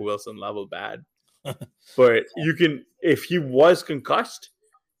Zach Wilson level bad. But if he was concussed,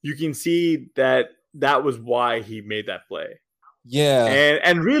 you can see that was why he made that play. Yeah.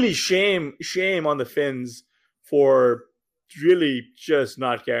 And really shame on the Fins for really just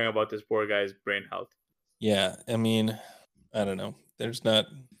not caring about this poor guy's brain health. Yeah. I mean, I don't know. There's not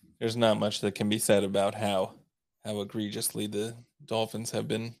much that can be said about how egregiously the Dolphins have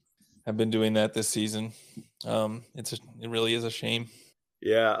been doing that this season. It really is a shame.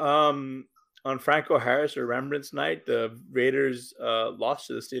 Yeah. On Franco Harris Remembrance Night, the Raiders lost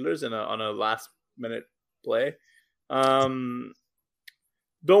to the Steelers on a last minute play. Don't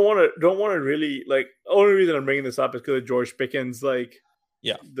want to really, like, only reason I'm bringing this up is because of George Pickens. Like,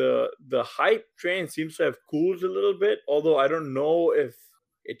 yeah, the hype train seems to have cooled a little bit, although I don't know if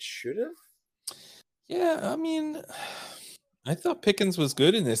it should have. Yeah, I mean, I thought Pickens was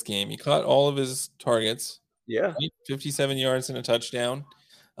good in this game. He caught all of his targets. Yeah, 57 yards and a touchdown.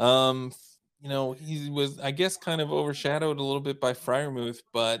 He was, I guess, kind of overshadowed a little bit by Freiermuth,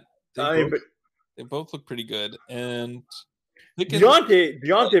 but they both look pretty good. And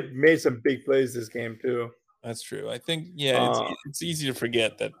Deontay made some big plays this game too. That's true. I think, it's easy to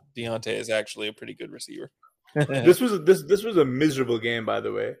forget that Deontay is actually a pretty good receiver. This was a miserable game, by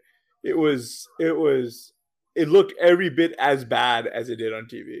the way. It looked every bit as bad as it did on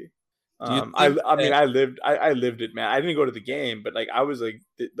TV. I lived it, man. I didn't go to the game, but like I was like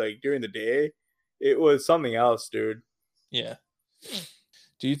during the day, it was something else, dude. Yeah.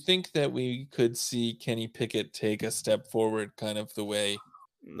 Do you think that we could see Kenny Pickett take a step forward, kind of the way,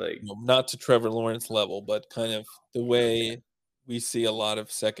 like, not to Trevor Lawrence level, but kind of the way we see a lot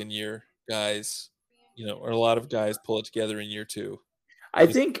of second year guys, or a lot of guys pull it together in year 2?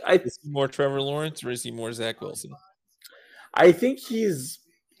 Is he more Trevor Lawrence, or is he more Zach Wilson? I think he's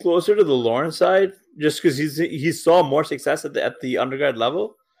closer to the Lawrence side, just because he saw more success at the undergrad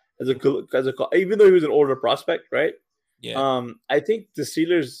level even though he was an older prospect, right? Yeah. I think the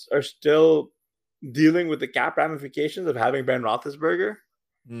Steelers are still dealing with the cap ramifications of having Ben Roethlisberger,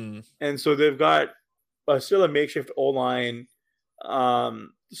 and so they've got still a makeshift O-line,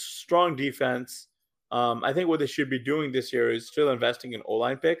 strong defense. I think what they should be doing this year is still investing in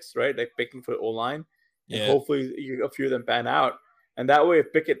O-line picks, right? Like picking for O-line. And hopefully a few of them pan out. And that way,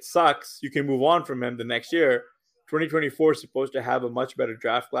 if Pickett sucks, you can move on from him the next year. 2024 is supposed to have a much better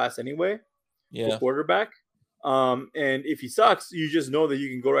draft class anyway for quarterback. And if he sucks, you just know that you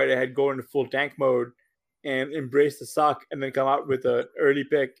can go right ahead, go into full tank mode and embrace the suck and then come out with an early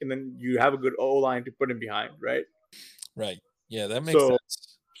pick. And then you have a good O-line to put him behind, right? Right. Yeah, that makes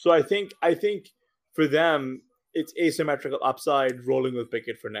sense. So I think for them, it's asymmetrical upside rolling with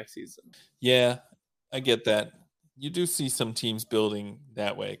Pickett for next season. Yeah, I get that. You do see some teams building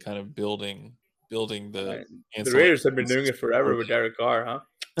that way, kind of building the. The Raiders have been doing it forever with Derek Carr, huh?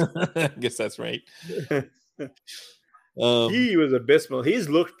 I guess that's right. He was abysmal. He's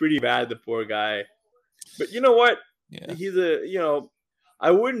looked pretty bad, the poor guy. But you know what? Yeah. He's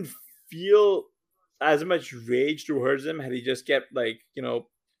I wouldn't feel as much rage towards him had he just kept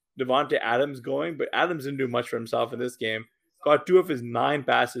Devontae Adams going. But Adams didn't do much for himself in this game. Got 2 of his 9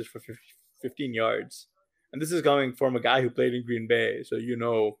 passes for 15 yards. And this is coming from a guy who played in Green Bay. So,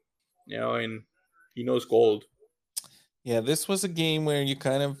 and he knows gold. Yeah, this was a game where you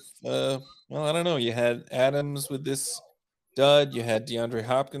kind of, I don't know. You had Adams with this dud. You had DeAndre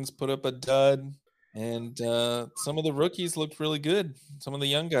Hopkins put up a dud. And some of the rookies looked really good. Some of the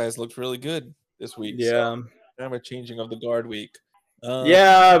young guys looked really good this week. Yeah. So, kind of a changing of the guard week.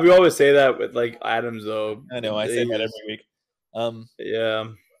 Yeah, we always say that with Adams, though. I know. I say that every week. Yeah.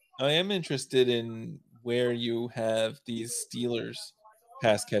 I am interested in where you have these Steelers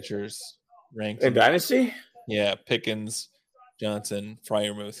pass catchers ranked in Dynasty. Yeah, Pickens, Johnson,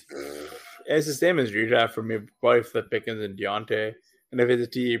 Freiermuth. It's the same as redraft for me. Probably for the Pickens and Deontay. And if it's a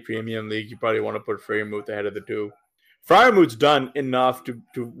TE premium league, you probably want to put Freiermuth ahead of the 2. Freiermuth's done enough to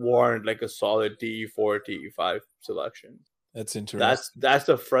warrant a solid TE4, TE5 selection. That's interesting. That's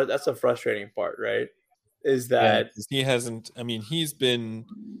the frustrating part, right? Is that he hasn't? I mean, he's been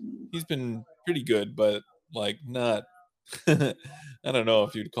pretty good, but not. I don't know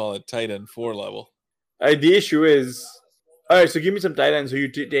if you'd call it tight end 4 level. The issue is, all right. So give me some tight ends who you're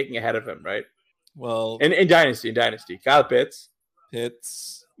taking ahead of him, right? Well, in Dynasty, Kyle Pitts,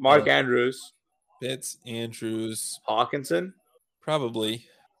 Mark Andrews, Hawkinson, probably.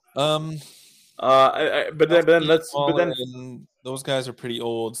 But then those guys are pretty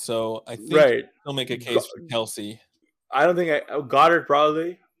old, so I think they'll make a case for Kelsey. I don't think Goddard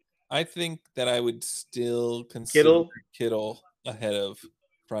probably. I think that I would still consider Kittle ahead of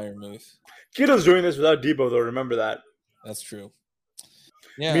Freiermuth. Kittle's doing this without Debo, though. Remember that. That's true.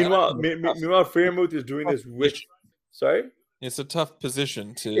 Yeah. Meanwhile, Freiermuth is doing this with. Sorry. It's a tough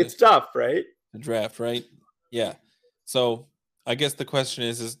position to. It's tough, right? To draft, right? Yeah. So I guess the question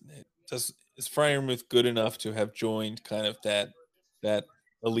is Freiermuth good enough to have joined kind of that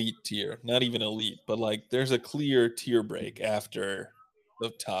elite tier? Not even elite, but there's a clear tier break after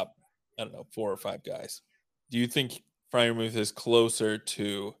the top, 4 or 5 guys. Do you think Freiermuth is closer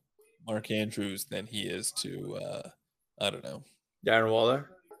to Mark Andrews than he is to Darren Waller?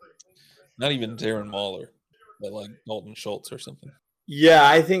 Not even Darren Waller, but Dalton Schultz or something. Yeah,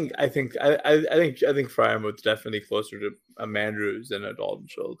 I think Freiermuth's definitely closer to Andrews than a Dalton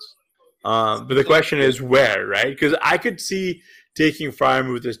Schultz. But the question is where, right? Because I could see taking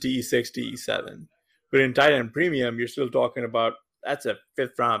Freiermuth as TE6, TE7. But in tight end premium, you're still talking about that's a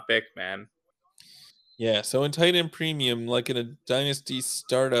 5th round pick, man. Yeah, so in tight end premium, in a dynasty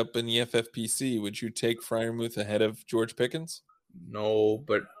startup in the FFPC, would you take Freiermuth ahead of George Pickens? No,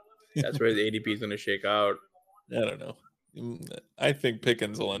 but that's where the ADP is going to shake out. I don't know. I think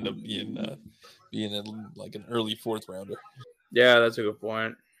Pickens will end up being an early 4th rounder. Yeah, that's a good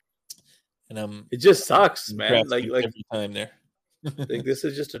point. And it just sucks, man. Every time there. This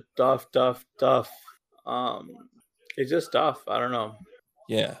is just a tough. It's just tough. I don't know.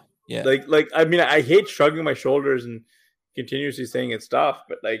 Yeah. I hate shrugging my shoulders and continuously saying it's tough,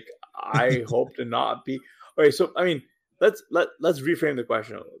 but I hope to not be. All right, so let's reframe the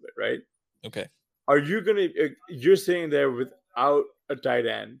question a little bit, right? Okay. Are you you're sitting there without a tight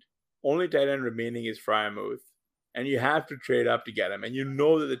end? Only tight end remaining is Freiermuth, and you have to trade up to get him, and you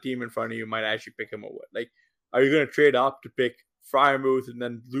know that the team in front of you might actually pick him over. Are you going to trade up to pick Freiermuth and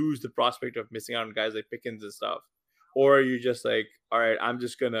then lose the prospect of missing out on guys like Pickens and stuff? Or are you just all right, I'm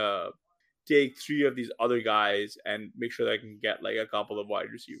just going to take 3 of these other guys and make sure that I can get a couple of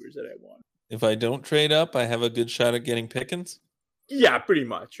wide receivers that I want? If I don't trade up, I have a good shot at getting Pickens? Yeah, pretty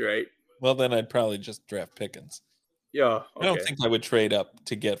much, right? Well, then I'd probably just draft Pickens. Yeah, okay. I don't think I would trade up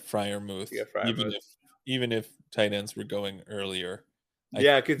to get Freiermuth, even if tight ends were going earlier.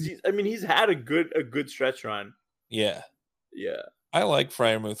 Yeah, because he's had a good stretch run. Yeah. I like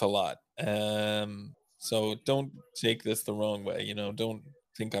Freiermuth a lot. So don't take this the wrong way. Don't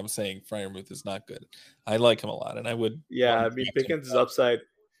think I'm saying Freiermuth is not good. I like him a lot, and I would. Yeah, I mean Pickens' upside.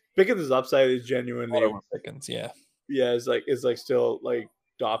 Pickens' upside is genuinely Pickens. Yeah, it's like still like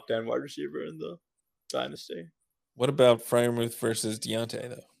top 10 wide receiver in the dynasty. What about Freiermuth versus Deontay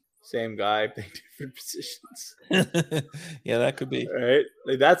though? Same guy, playing different positions. Yeah, that could be right.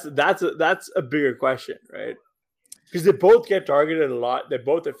 Like that's a bigger question, right? Because they both get targeted a lot. They're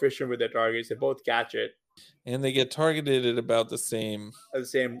both efficient with their targets. They both catch it, and they get targeted at about the same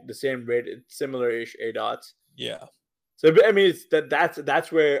rate, similar-ish ADOTs. Yeah. So I mean, it's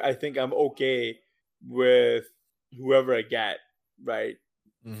that's where I think I'm okay with whoever I get. Right.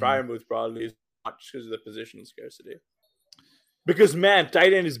 Mm-hmm. Freiermuth probably is not just because of the positional scarcity. Because man,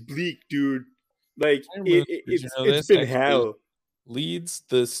 tight end is bleak, dude. Like it's been hell. Leads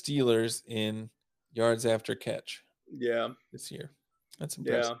the Steelers in yards after catch. Yeah, this year. That's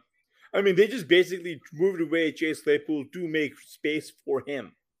impressive. Yeah, I mean they just basically moved away Chase Claypool to make space for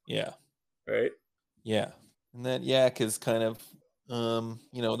him. Yeah. Right. Yeah, and that Yak is kind of,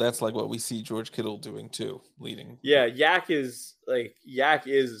 that's like what we see George Kittle doing too, leading. Yeah, Yak is a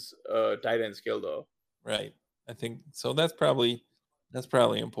tight end skill though. Right. I think so. That's probably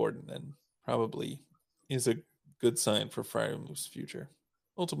important and probably is a good sign for Freiermuth's future.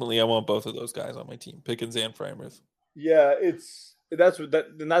 Ultimately, I want both of those guys on my team, Pickens and Freiermuth. Yeah, that's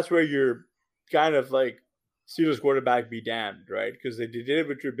where you're kind of like Steelers quarterback be damned, right? Because they did it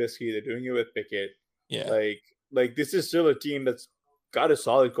with Trubisky, they're doing it with Pickett. Yeah, like this is still a team that's got a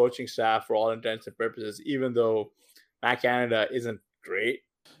solid coaching staff for all intents and purposes, even though Matt Canada isn't great.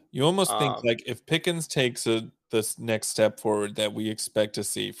 You almost think like if Pickens takes this next step forward that we expect to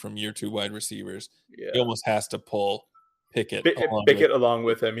see from year 2 wide receivers, he almost has to pull Pickett along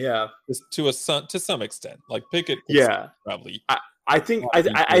with him. Yeah, to some extent, like Pickett. Probably. I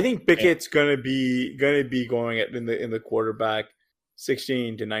think Pickett's gonna be going in the quarterback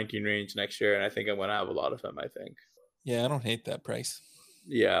 16 to 19 range next year, and I think I'm gonna have a lot of him. I think. Yeah, I don't hate that price.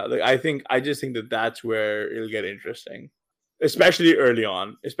 Yeah, like I just think that's where it'll get interesting. Especially early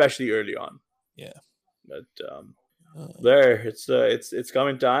on. Yeah. But it's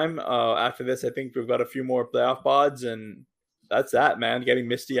coming time. After this, I think we've got a few more playoff pods, and that's that, man. Getting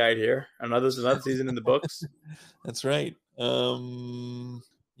misty-eyed here. Another season in the books. That's right.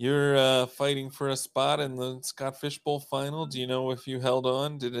 You're fighting for a spot in the Scott Fish Bowl final. Do you know if you held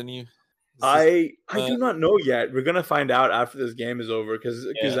on? Did any? I do not know yet. We're gonna find out after this game is over because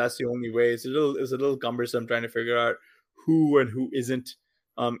that's the only way. It's a little cumbersome trying to figure out who and who isn't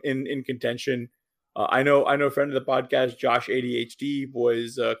in contention. I know a friend of the podcast, Josh ADHD,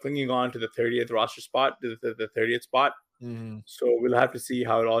 was clinging on to the 30th roster spot, the 30th spot. Mm-hmm. So we'll have to see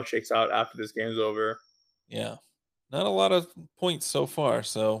how it all shakes out after this game's over. Yeah, not a lot of points so far.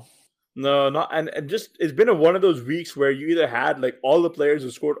 So no, not and just it's been one of those weeks where you either had like all the players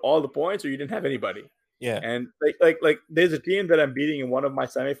who scored all the points, or you didn't have anybody. Yeah, and like there's a team that I'm beating in one of my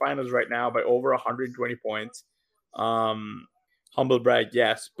semifinals right now by over 120 points. Humble brag,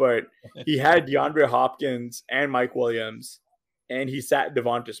 yes, but he had DeAndre Hopkins and Mike Williams, and he sat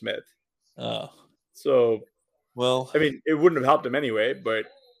Devonta Smith. Oh, so well, I mean, it wouldn't have helped him anyway, but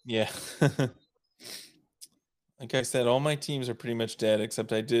yeah. Like I said, all my teams are pretty much dead,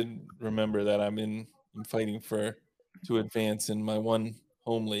 except I did remember that I'm fighting to advance in my one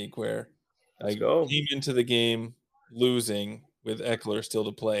home league where I came into the game losing with Eckler still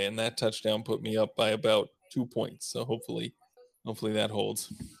to play, and that touchdown put me up by about 2 points. So hopefully that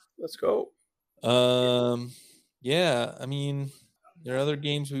holds. Let's go. Yeah, I mean, there are other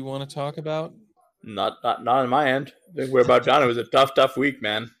games we want to talk about. Not on my end. I think we're about done. It was a tough week,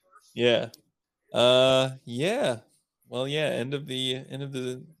 man. Yeah. Yeah. Well, yeah, end of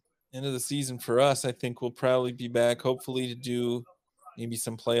the season for us. I think we'll probably be back hopefully to do maybe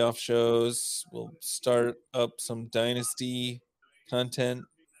some playoff shows. We'll start up some dynasty content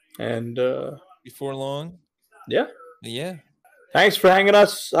and before long. Yeah. Yeah. Thanks for hanging out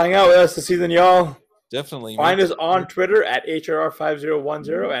with us this season, y'all. Definitely. Find us on Twitter at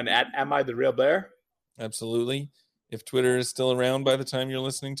HRR5010 and at Am I the Real Blair? Absolutely. If Twitter is still around by the time you're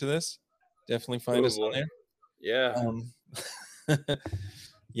listening to this, definitely find us on there. Yeah.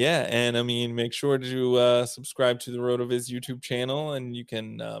 Yeah, and I mean, make sure to subscribe to the RotoViz YouTube channel, and you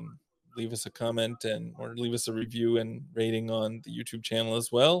can leave us a comment or leave us a review and rating on the YouTube channel as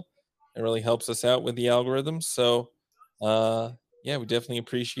well. It really helps us out with the algorithms. So, yeah, we definitely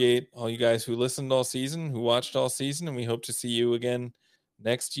appreciate all you guys who listened all season, who watched all season, and we hope to see you again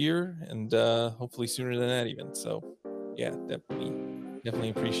next year and hopefully sooner than that even. So, yeah, definitely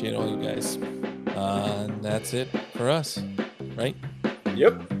appreciate all you guys. And that's it for us, right?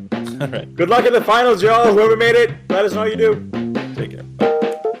 Yep. All right. Good luck in the finals, y'all. Whoever made it, let us know you do. Take care.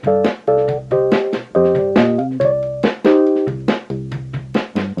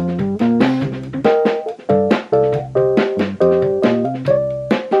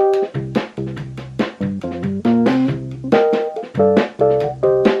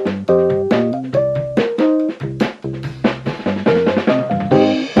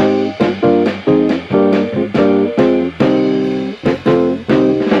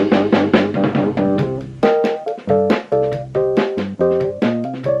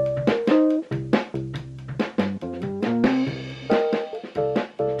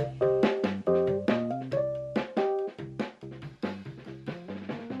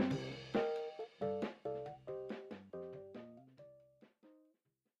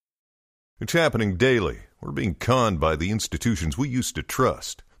 It's happening daily. We're being conned by the institutions we used to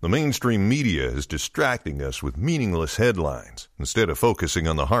trust. The mainstream media is distracting us with meaningless headlines instead of focusing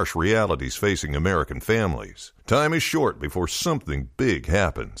on the harsh realities facing American families. Time is short before something big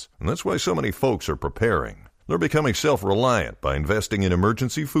happens, and that's why so many folks are preparing. They're becoming self-reliant by investing in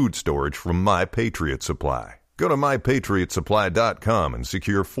emergency food storage from My Patriot Supply. Go to MyPatriotSupply.com and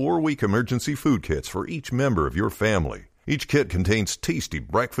secure 4-week emergency food kits for each member of your family. Each kit contains tasty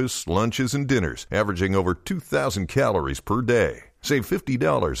breakfasts, lunches, and dinners, averaging over 2,000 calories per day. Save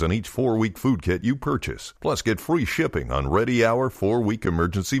 $50 on each 4-week food kit you purchase. Plus, get free shipping on Ready Hour 4-week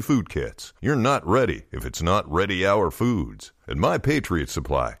emergency food kits. You're not ready if it's not Ready Hour foods. At My Patriot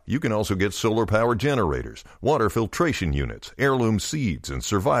Supply, you can also get solar power generators, water filtration units, heirloom seeds, and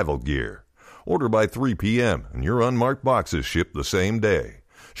survival gear. Order by 3 p.m. and your unmarked boxes ship the same day.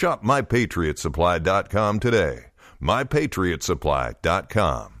 Shop MyPatriotSupply.com today.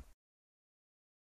 MyPatriotSupply.com.